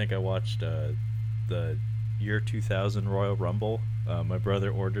I think I watched the year 2000 Royal Rumble. My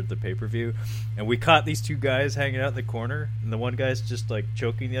brother ordered the pay-per-view, and we caught these two guys hanging out in the corner, and the one guy's just like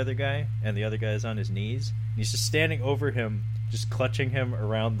choking the other guy, and the other guy's on his knees, and he's just standing over him, just clutching him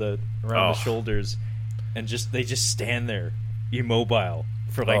around the shoulders, and they just stand there immobile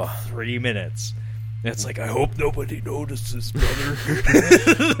for like 3 minutes. And it's like, I hope nobody notices, brother.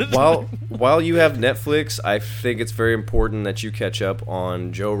 While you have Netflix, I think it's very important that you catch up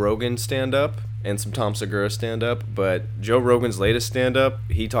on Joe Rogan's stand-up and some Tom Segura stand-up. But Joe Rogan's latest stand-up,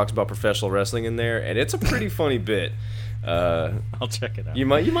 he talks about professional wrestling in there, and it's a pretty funny bit. I'll check it out. You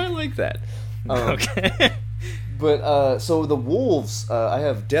might like that. Okay. But so the wolves, I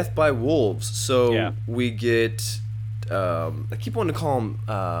have Death by Wolves. So we get. I keep wanting to call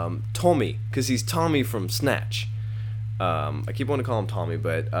him Tommy because he's Tommy from Snatch. I keep wanting to call him Tommy,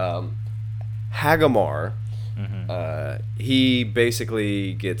 but Hagamar, he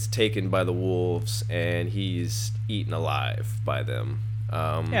basically gets taken by the wolves and he's eaten alive by them.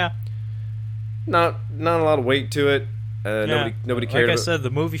 Not a lot of weight to it. Nobody cared. Like I said,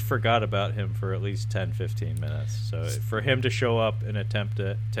 the movie forgot about him for at least 10-15 minutes. So for him to show up and attempt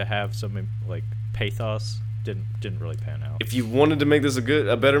to have some like pathos didn't really pan out. If you wanted to make this a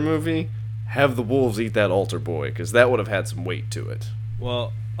better movie, have the wolves eat that altar boy, because that would have had some weight to it.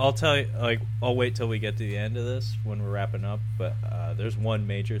 Well, I'll tell you, I'll wait till we get to the end of this when we're wrapping up, but there's one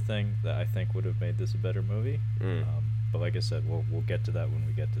major thing that I think would have made this a better movie. But like I said, we'll get to that when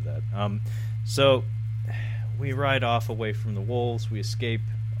we get to that. So we ride off away from the wolves, we escape,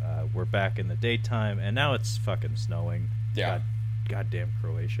 we're back in the daytime, and now it's fucking snowing. Yeah. Goddamn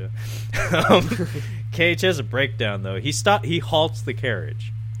Croatia. Cage has a breakdown though. He halts the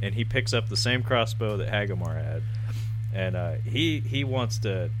carriage and he picks up the same crossbow that Hagamar had, and he wants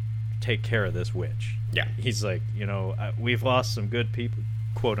to take care of this witch. Yeah. He's like, we've lost some good people,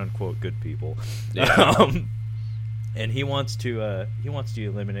 quote unquote good people. Yeah. And he wants to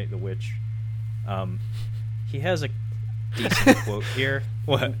eliminate the witch. He has a decent quote here.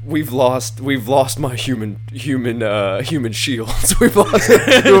 What? We've lost my human shields. We've lost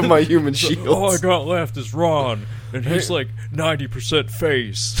 2 of my human shields. All I got left is Ron, and he's like 90%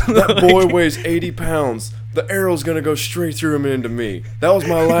 face. That boy weighs 80 pounds. The arrow's gonna go straight through him and into me. That was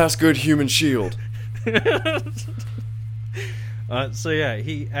my last good human shield. So yeah,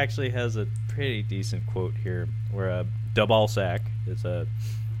 he actually has a pretty decent quote here, where Dabalsack is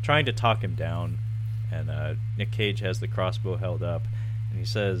trying to talk him down, and Nick Cage has the crossbow held up, and he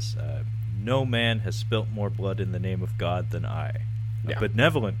says, "No man has spilt more blood in the name of God than I. A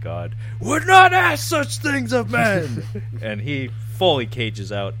benevolent God would not ask such things of men." And he fully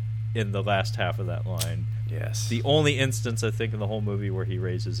cages out in the last half of that line. Yes. The only instance, I think, in the whole movie where he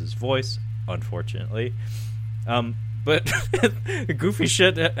raises his voice, unfortunately. But goofy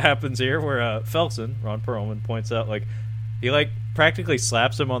shit happens here where Felson, Ron Perlman, points out, he practically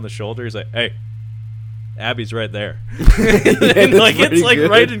slaps him on the shoulder. He's like, "Hey, Abby's right there." And it's good.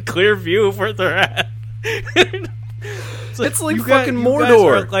 Right in clear view of where they're at. It's like fucking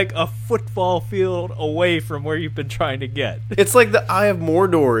Mordor. You guys are a football field away from where you've been trying to get. It's like the Eye of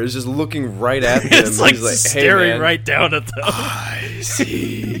Mordor is just looking right at them. It's like He's staring right down at them. I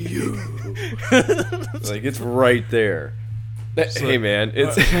see you. It's right there. Hey man,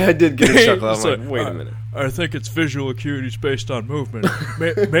 I did get a chuckle. I'm like, wait a minute. I think it's visual acuity based on movement.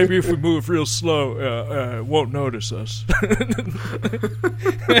 Maybe if we move real slow, it won't notice us.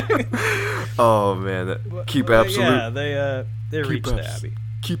 Oh man, keep absolute. Yeah, they reach the Abbey.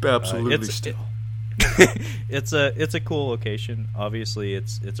 Keep absolutely still. It's a cool location. Obviously,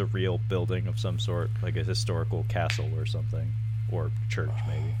 it's a real building of some sort, like a historical castle or something, or church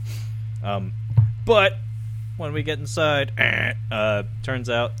maybe. But when we get inside, turns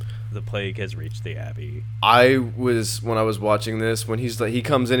out the plague has reached the Abbey. When I was watching this, when he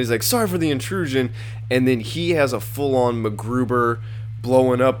comes in, he's like, sorry for the intrusion, and then he has a full-on MacGruber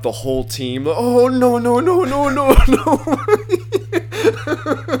blowing up the whole team. Oh, no.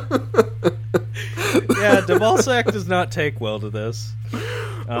 Yeah, Dvorak does not take well to this.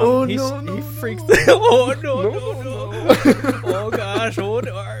 He freaks. No, no. Oh gosh, oh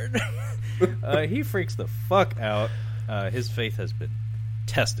darn. He freaks the fuck out. His faith has been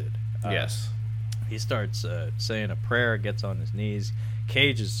tested. Yes. He starts saying a prayer, gets on his knees.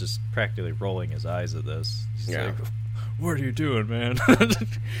 Cage is just practically rolling his eyes at this. He's like, what are you doing, man?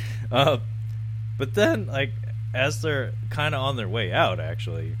 But then, like, as they're kind of on their way out,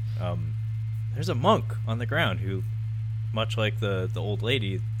 actually, there's a monk on the ground who, much like the old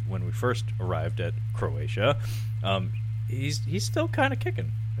lady when we first arrived at Croatia, he's still kind of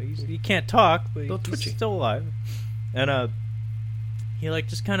kicking. He can't talk, but he's still alive. And he like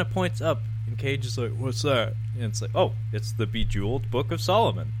just kind of points up, and Cage is like, "What's that?" And it's like, "Oh, it's the bejeweled Book of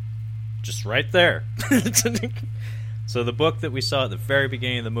Solomon, just right there." So the book that we saw at the very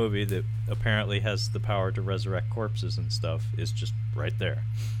beginning of the movie that apparently has the power to resurrect corpses and stuff is just right there.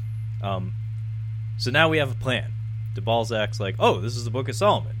 So now we have a plan. Dvorak's like, oh, this is the Book of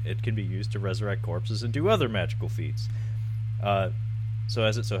Solomon. It can be used to resurrect corpses and do other magical feats. So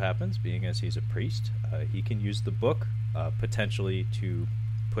as it so happens, being as he's a priest, he can use the book potentially to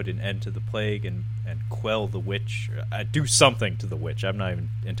put an end to the plague and quell the witch, do something to the witch. I'm not even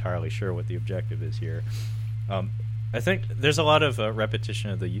entirely sure what the objective is here. I think there's a lot of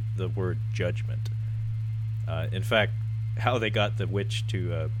repetition of the word judgment. In fact, how they got the witch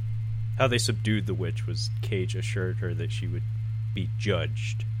to... how they subdued the witch was Cage assured her that she would be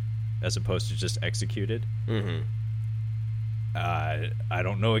judged as opposed to just executed. Mm-hmm. I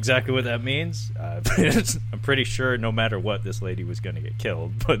don't know exactly what that means. I'm pretty sure no matter what, this lady was going to get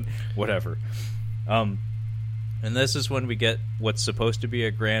killed, but whatever. And this is when we get what's supposed to be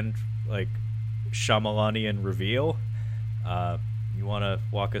a grand, like, Shyamalanian reveal. You want to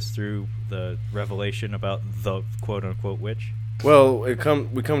walk us through the revelation about the quote-unquote witch? Well, we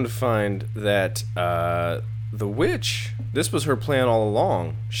come to find that the witch, this was her plan all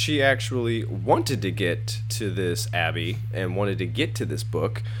along. She actually wanted to get to this abbey and wanted to get to this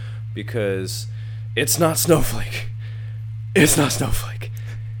book because it's not Snowflake. It's not Snowflake.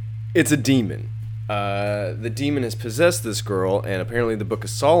 It's a demon. The demon has possessed this girl, and apparently the Book of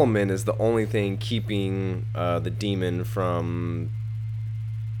Solomon is the only thing keeping the demon from...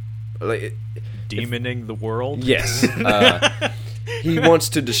 demoning the world? Yes. He wants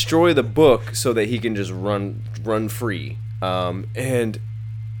to destroy the book so that he can just run free. And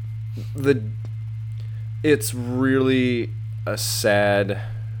it's really a sad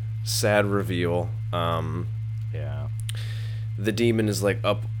reveal. Yeah. The demon is like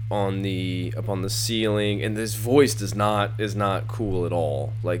up on the ceiling, and this voice is not cool at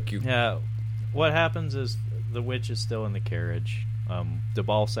all. Like you. Yeah. What happens is the witch is still in the carriage.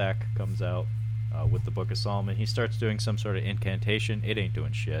 Dvorak comes out with the Book of Solomon. He starts doing some sort of incantation. It ain't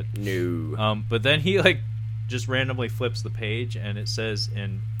doing shit. No. But then he like just randomly flips the page, and it says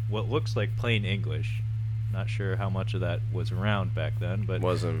in what looks like plain English. Not sure how much of that was around back then, but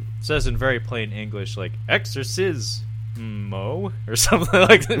wasn't. It says in very plain English, like exorcismo or something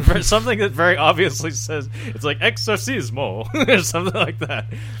like that. Something that very obviously says it's like exorcismo or something like that.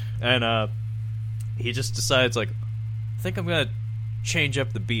 And he just decides like, I think I'm gonna change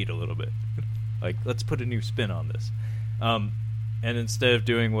up the beat a little bit. Like, let's put a new spin on this. And instead of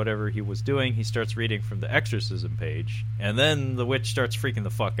doing whatever he was doing, he starts reading from the exorcism page, and then the witch starts freaking the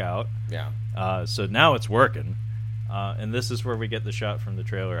fuck out. Yeah. So now it's working. And this is where we get the shot from the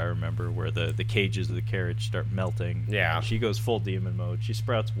trailer, I remember, where the cages of the carriage start melting. Yeah. She goes full demon mode. She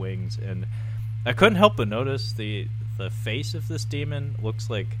sprouts wings, and I couldn't help but notice the face of this demon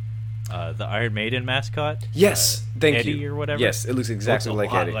looks like the Iron Maiden mascot. Yes, thank Eddie you. or whatever. Yes, it looks exactly looks a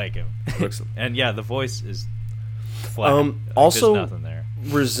like lot Eddie. like him. Looks And yeah, the voice is flat. Like, also there's nothing there.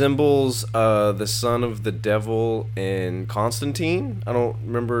 resembles the son of the devil in Constantine. I don't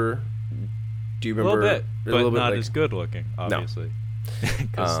remember. Do you remember? A little bit, but little bit not like, as good looking, obviously.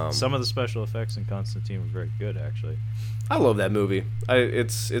 Because some of the special effects in Constantine were very good, actually. I love that movie.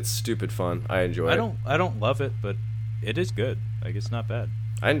 It's stupid fun. I enjoy it. I don't love it, but it is good. Like, it's not bad.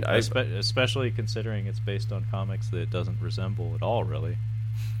 Especially considering it's based on comics that it doesn't resemble at all, really.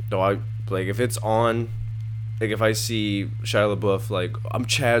 No, like if it's on, like if I see Shia LaBeouf, like I'm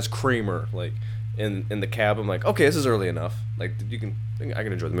Chaz Kramer, like in the cab, I'm like, okay, this is early enough. Like I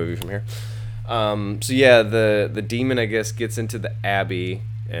can enjoy the movie from here. So yeah, the demon I guess gets into the abbey,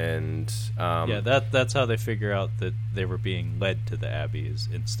 And yeah, that's how they figure out that they were being led to the Abbey. Is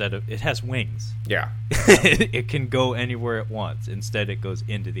instead of, it has wings. yeah. It can go anywhere it wants. Instead, it goes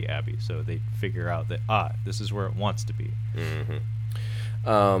into the Abbey. So they figure out that this is where it wants to be.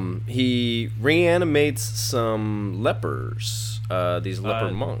 He reanimates some lepers. These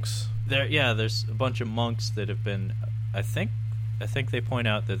leper monks. There's a bunch of monks that have been. I think they point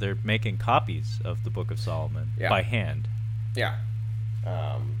out that they're making copies of the Book of Solomon by hand. Yeah.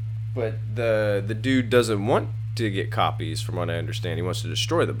 But the dude doesn't want to get copies, from what I understand. He wants to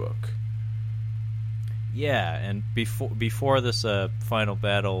destroy the book. Yeah, and before this final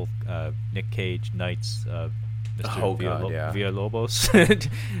battle, Nick Cage knights Mr. Villalobos.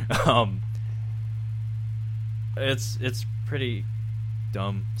 It's pretty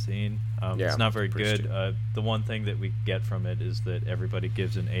dumb scene. It's not very good. The one thing that we get from it is that everybody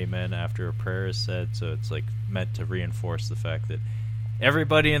gives an amen after a prayer is said, so it's like meant to reinforce the fact that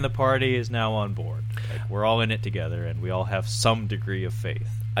everybody in the party is now on board. Like, we're all in it together, and we all have some degree of faith.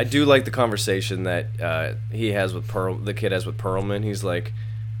 I do like the conversation that he has with the kid has with Perlman. He's like,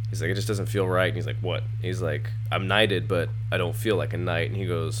 it just doesn't feel right. And he's like, what? He's like, I'm knighted, but I don't feel like a knight. And he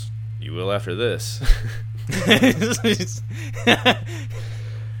goes, you will after this.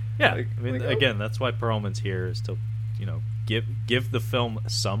 Yeah, I mean, again, that's why Perlman's here, is to, give the film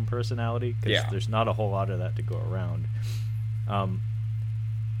some personality, because there's not a whole lot of that to go around.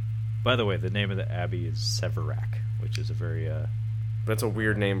 By the way, the name of the abbey is Severac, which is a very that's a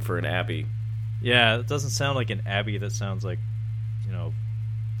weird name for an abbey. Yeah, it doesn't sound like an abbey. That sounds like,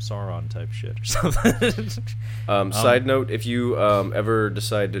 Sauron type shit or something. Side note, if you ever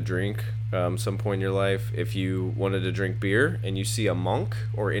decide to drink some point in your life, if you wanted to drink beer and you see a monk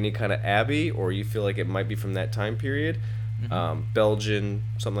or any kind of abbey, or you feel like it might be from that time period, Belgian,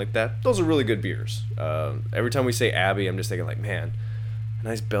 something like that, those are really good beers. Every time we say abbey, I'm just thinking like, man, a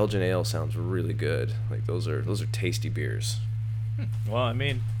nice Belgian ale sounds really good. Like those are tasty beers. Well, I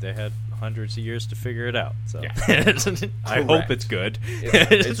mean, they had hundreds of years to figure it out, so yeah. I hope it's good.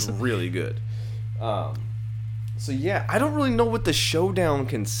 It's really good. So yeah, I don't really know what the showdown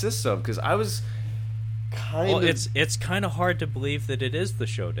consists of, because I was it's kind of hard to believe that it is the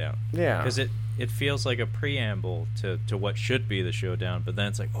showdown. Yeah, because it feels like a preamble to what should be the showdown, but then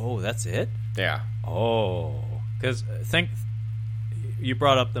it's like, oh, that's it. Yeah. Oh, because you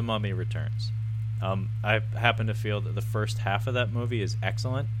brought up The Mummy Returns. I happen to feel that the first half of that movie is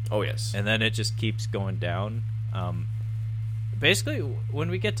excellent. Oh, yes. And then it just keeps going down. Basically,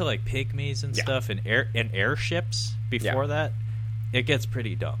 when we get to like pygmies and stuff and airships before that, it gets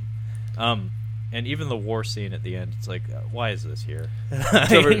pretty dumb. And even the war scene at the end, it's like, why is this here?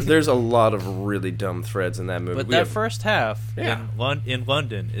 There's a lot of really dumb threads in that movie. But first half in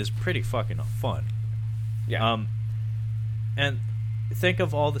London is pretty fucking fun. Yeah. And think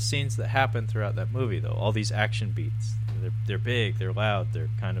of all the scenes that happen throughout that movie, though. All these action beats. They're big, they're loud, they're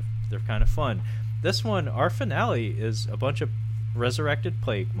kind of fun. This one, our finale, is a bunch of resurrected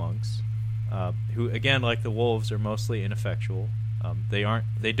plague monks, who, again, like the wolves, are mostly ineffectual.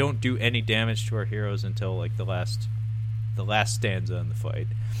 They don't do any damage to our heroes until like the last stanza in the fight,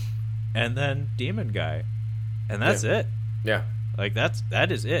 and then demon guy, and that's it. Yeah. Like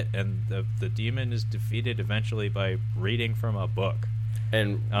that is it, and the demon is defeated eventually by reading from a book.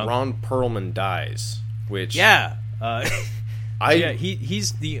 And Ron Perlman dies, which he's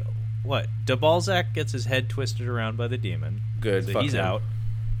the what? De Balzac gets his head twisted around by the demon. Good, so he's out.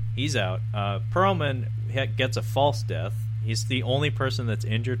 He's out. Perlman gets a false death. He's the only person that's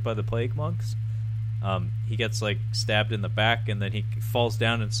injured by the plague monks. He gets like stabbed in the back, and then he falls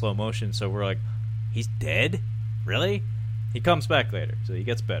down in slow motion. So we're like, he's dead? Really? He comes back later, so he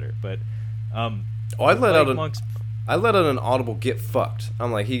gets better. But I let out an audible "get fucked."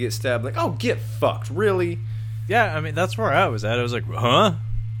 I'm like, he gets stabbed. Like, oh, get fucked, really? Yeah, I mean, that's where I was at. I was like, huh?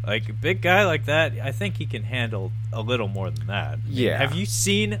 Like, a big guy like that, I think he can handle a little more than that. Yeah. Have you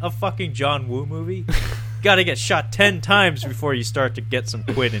seen a fucking John Woo movie? You gotta get shot 10 times before you start to get some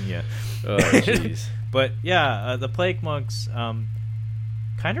quid in you. Oh, jeez. But, yeah, the plague monks kind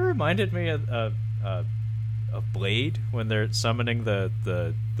of reminded me of Blade when they're summoning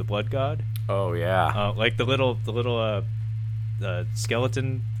the blood god. Oh, yeah. Like the little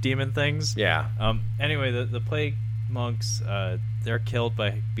skeleton demon things. Yeah. Anyway, the plague monks, they're killed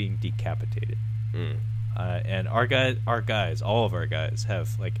by being decapitated. And all of our guys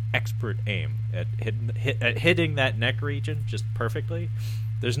have like expert aim at hitting that neck region just perfectly.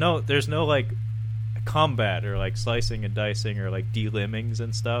 There's no like combat or like slicing and dicing or like delimbings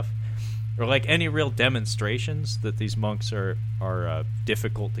and stuff, or like any real demonstrations that these monks are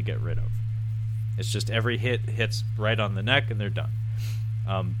difficult to get rid of. It's just every hit hits right on the neck and they're done.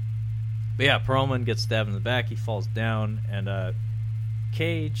 But yeah, Perlman gets stabbed in the back. He falls down, and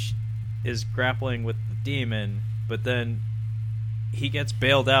Cage is grappling with the demon, but then he gets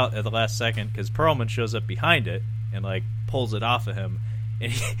bailed out at the last second because Perlman shows up behind it and like pulls it off of him,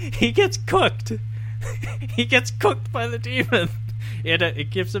 and he gets cooked. He gets cooked by the demon. It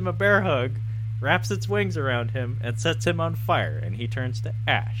gives him a bear hug, wraps its wings around him, and sets him on fire, and he turns to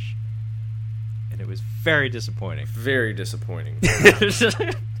ash. And it was very disappointing. Very disappointing.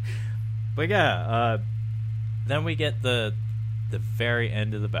 But yeah, then we get the very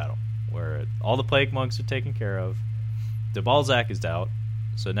end of the battle, where all the plague monks are taken care of. De Balzac is out,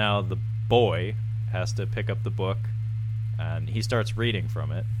 so now the boy has to pick up the book, and he starts reading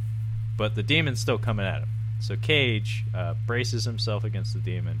from it. But the demon's still coming at him. So Cage braces himself against the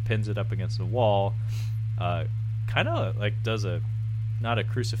demon, pins it up against the wall, kind of like does not a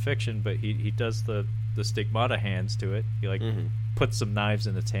crucifixion, but he does the stigmata hands to it. He like puts some knives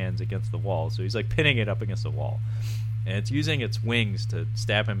in its hands against the wall. So he's like pinning it up against the wall. And it's using its wings to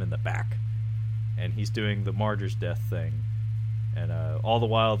stab him in the back. And he's doing the martyr's death thing. And all the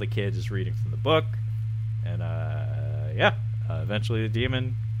while the kid is reading from the book. And eventually the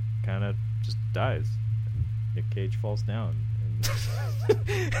demon kind of just dies. And Nick Cage falls down.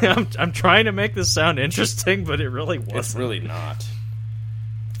 And I'm trying to make this sound interesting, but it really wasn't. It's really not.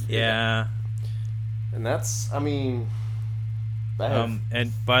 Yeah. And that's, I mean...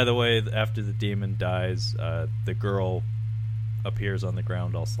 and by the way, after the demon dies, the girl appears on the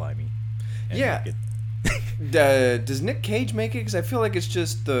ground all slimy. Yeah. Does Nick Cage make it? Because I feel like it's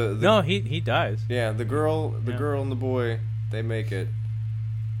just the No, he dies. Yeah, the girl and the boy, they make it.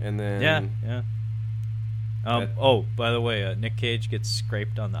 And then... Yeah. By the way, Nick Cage gets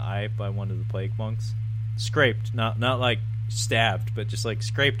scraped on the eye by one of the plague monks. Scraped, not like stabbed, but just like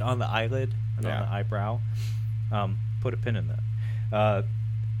scraped on the eyelid and on the eyebrow. Put a pin in that.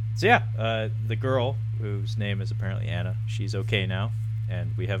 The girl, whose name is apparently Anna, she's okay now,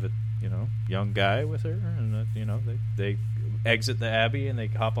 and we have a young guy with her, and they exit the abbey and they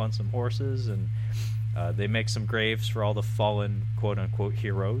hop on some horses, and they make some graves for all the fallen quote unquote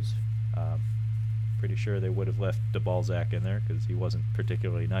heroes. Pretty sure they would have left de Balzac in there because he wasn't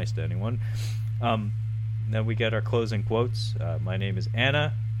particularly nice to anyone. Then we get our closing quotes. My name is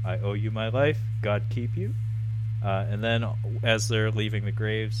Anna. I owe you my life. God keep you. And then, as they're leaving the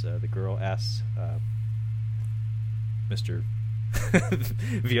graves, the girl asks Mr.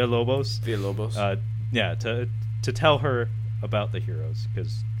 Villalobos, to tell her about the heroes,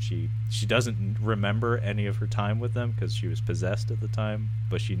 because she doesn't remember any of her time with them because she was possessed at the time,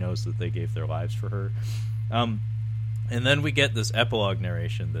 but she knows that they gave their lives for her. And then we get this epilogue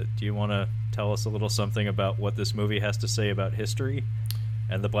narration. Do you want to tell us a little something about what this movie has to say about history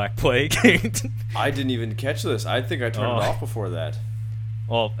and the Black Plague? I didn't even catch this. I think I turned it off before that.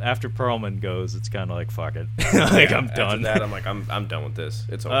 Well, after Perlman goes, it's kind of like, fuck it. I'm done. After that, I'm like, I'm done with this.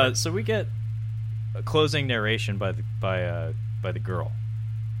 It's over. So we get a closing narration by the girl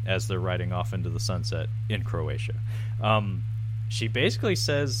as they're riding off into the sunset in Croatia. She basically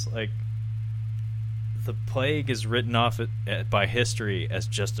says, like, the plague is written off by history as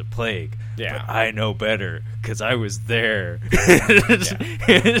just a plague. Yeah. But I know better because I was there.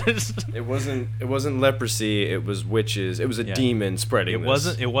 It wasn't leprosy. It was witches. It was a demon spreading.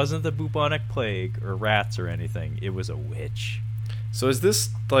 It wasn't the bubonic plague or rats or anything. It was a witch. So is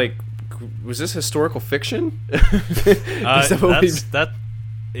this was this historical fiction?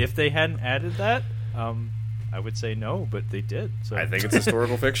 If they hadn't added that, I would say no, but they did. So I think it's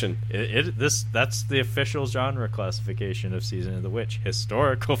historical fiction. That's the official genre classification of Season of the Witch: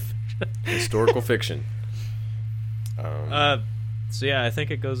 historical fiction. Historical fiction. So yeah, I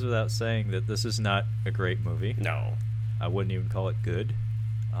think it goes without saying that this is not a great movie. No, I wouldn't even call it good.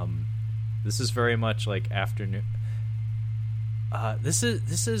 This is very much like afternoon. This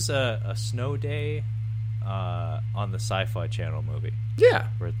is a snow day on the Sci-Fi Channel movie. Yeah,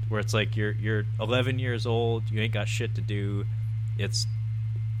 where it's like you're 11 years old, you ain't got shit to do. It's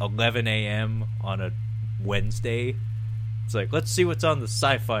 11 a.m. on a Wednesday. It's like, let's see what's on the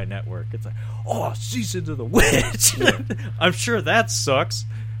Sci-Fi Network. It's like, Season of the Witch. I'm sure that sucks.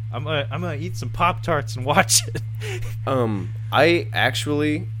 I'm gonna eat some Pop-Tarts and watch it. I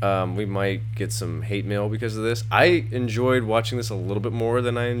actually, we might get some hate mail because of this. I enjoyed watching this a little bit more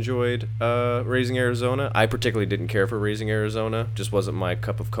than I enjoyed Raising Arizona. I particularly didn't care for Raising Arizona. Just wasn't my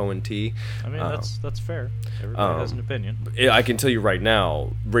cup of Cohen tea. I mean, that's fair. Everybody has an opinion. I can tell you right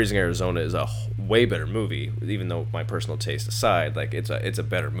now, Raising Arizona is a way better movie. Even though my personal taste aside, like it's a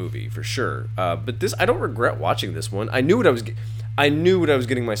better movie for sure. But this, I don't regret watching this one. I knew what I was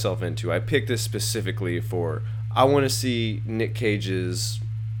getting myself into. I picked this specifically for I want to see Nick Cage's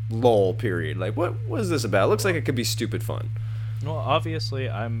lull period. Like, what is this about? It looks like it could be stupid fun. Well, obviously,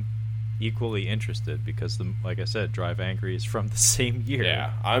 I'm equally interested because, like I said, Drive Angry is from the same year.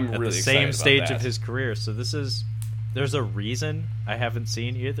 Yeah, I'm at really the excited same about stage that. of his career. So there's a reason I haven't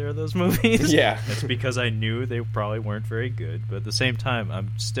seen either of those movies. Yeah. It's because I knew they probably weren't very good, but at the same time,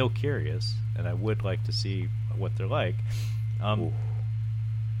 I'm still curious, and I would like to see what they're like.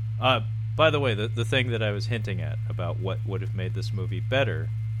 By the way, the thing that I was hinting at about what would have made this movie better,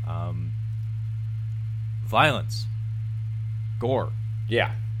 violence, gore.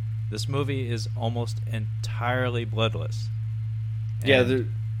 Yeah. This movie is almost entirely bloodless. Yeah, And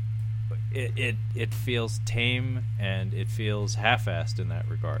it feels tame and it feels half-assed in that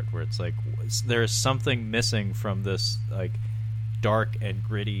regard, where it's like there is something missing from this like dark and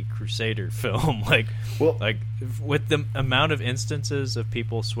gritty Crusader film. Like with the amount of instances of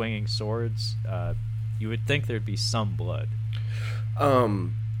people swinging swords, you would think there'd be some blood.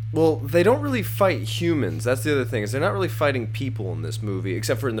 Well, they don't really fight humans. That's the other thing, is they're not really fighting people in this movie,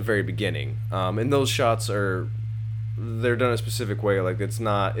 except for in the very beginning. And those shots they're done a specific way. Like, it's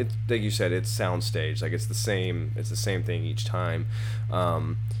not, it's like you said, it's soundstage. Like, it's the same thing each time.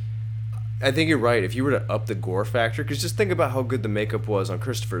 I think you're right. If you were to up the gore factor, because just think about how good the makeup was on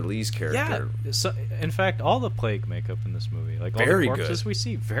Christopher Lee's character. Yeah. So, in fact, all the plague makeup in this movie, like all Very the corpses good. we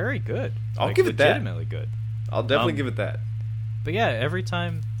see, very good. I'll Like, give it that. legitimately good. I'll definitely give it that. But yeah, every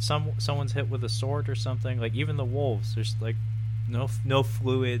time someone's hit with a sword or something, like even the wolves, there's like no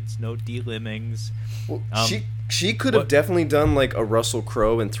fluids, no delimbings. Well, she could have definitely done like a Russell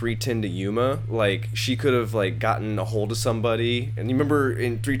Crowe in 3:10 to Yuma. Like, she could have like gotten a hold of somebody. And you remember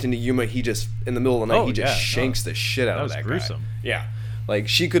in 3:10 to Yuma, he just in the middle of the night shanks the shit out of that guy. That was gruesome. Yeah. Like,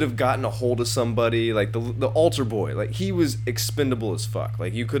 she could have gotten a hold of somebody, like the altar boy. Like, he was expendable as fuck.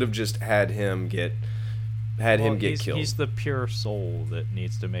 Like, you could have just had him get killed. He's the pure soul that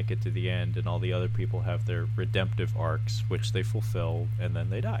needs to make it to the end, and all the other people have their redemptive arcs, which they fulfill, and then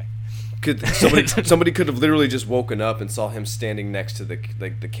they die. Somebody could have literally just woken up and saw him standing next to the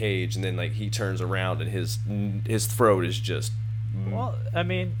cage, and then like he turns around and his throat is just. Well, I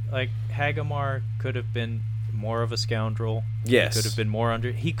mean, like Hagamar could have been more of a scoundrel. Yes, he could have been more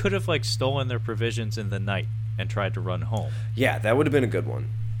under. He could have like stolen their provisions in the night and tried to run home. Yeah, that would have been a good one.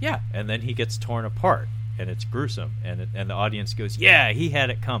 Yeah, and then he gets torn apart, and it's gruesome, and the audience goes, "Yeah, he had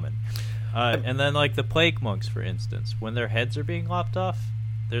it coming." And then like the plague monks, for instance, when their heads are being lopped off,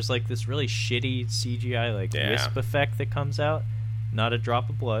 there's like this really shitty CGI like wisp effect that comes out, not a drop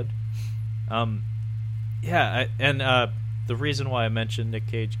of blood. The reason why I mentioned Nick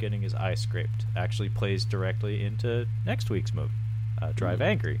Cage getting his eye scraped actually plays directly into next week's movie, Drive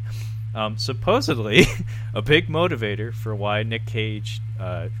Angry. Supposedly, a big motivator for why Nick Cage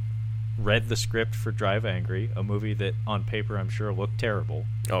read the script for Drive Angry, a movie that on paper I'm sure looked terrible,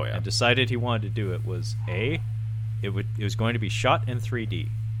 and decided he wanted to do it, was it was going to be shot in 3D,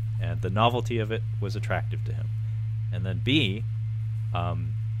 and the novelty of it was attractive to him, and then B,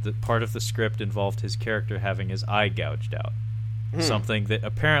 the part of the script involved his character having his eye gouged out. Something that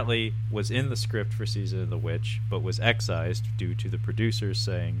apparently was in the script for Season of the Witch, but was excised due to the producers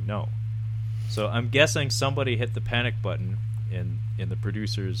saying no. So I'm guessing somebody hit the panic button in the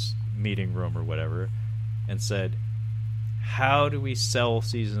producers' meeting room or whatever, and said, "How do we sell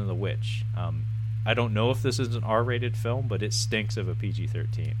Season of the Witch?" I don't know if this is an R-rated film, but it stinks of a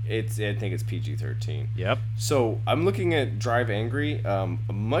PG-13. I think it's PG-13. Yep. So I'm looking at Drive Angry, a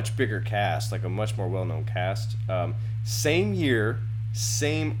much bigger cast, like a much more well-known cast. Same year,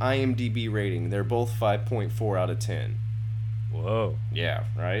 same IMDb rating. They're both 5.4 out of 10. Whoa. Yeah,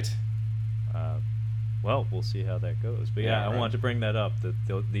 right? Well, we'll see how that goes. But yeah, right. I wanted to bring that up, that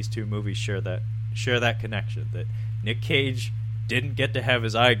these two movies share that connection, that Nick Cage didn't get to have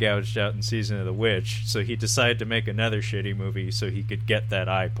his eye gouged out in Season of the Witch, so he decided to make another shitty movie so he could get that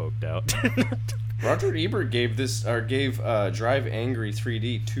eye poked out. Roger Ebert gave Drive Angry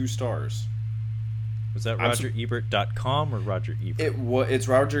 3D 2 stars. Was that RogerEbert.com or Roger Ebert? It's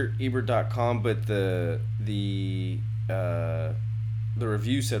RogerEbert.com, but the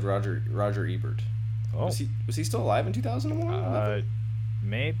review said Roger Ebert. Oh. Was he still alive in 2001?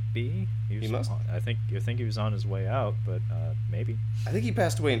 Maybe he must. I think he was on his way out, but maybe. I think he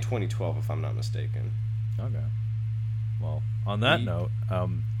passed away in 2012, if I'm not mistaken. Okay. Well, on that note,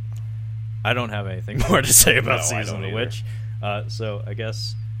 I don't have anything more to say about Season of the Witch. So I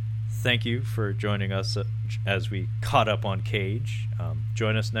guess thank you for joining us as we caught up on Cage.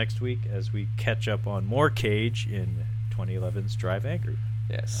 Join us next week as we catch up on more Cage in 2011's Drive Angry.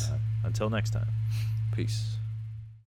 Yes. Until next time. Peace.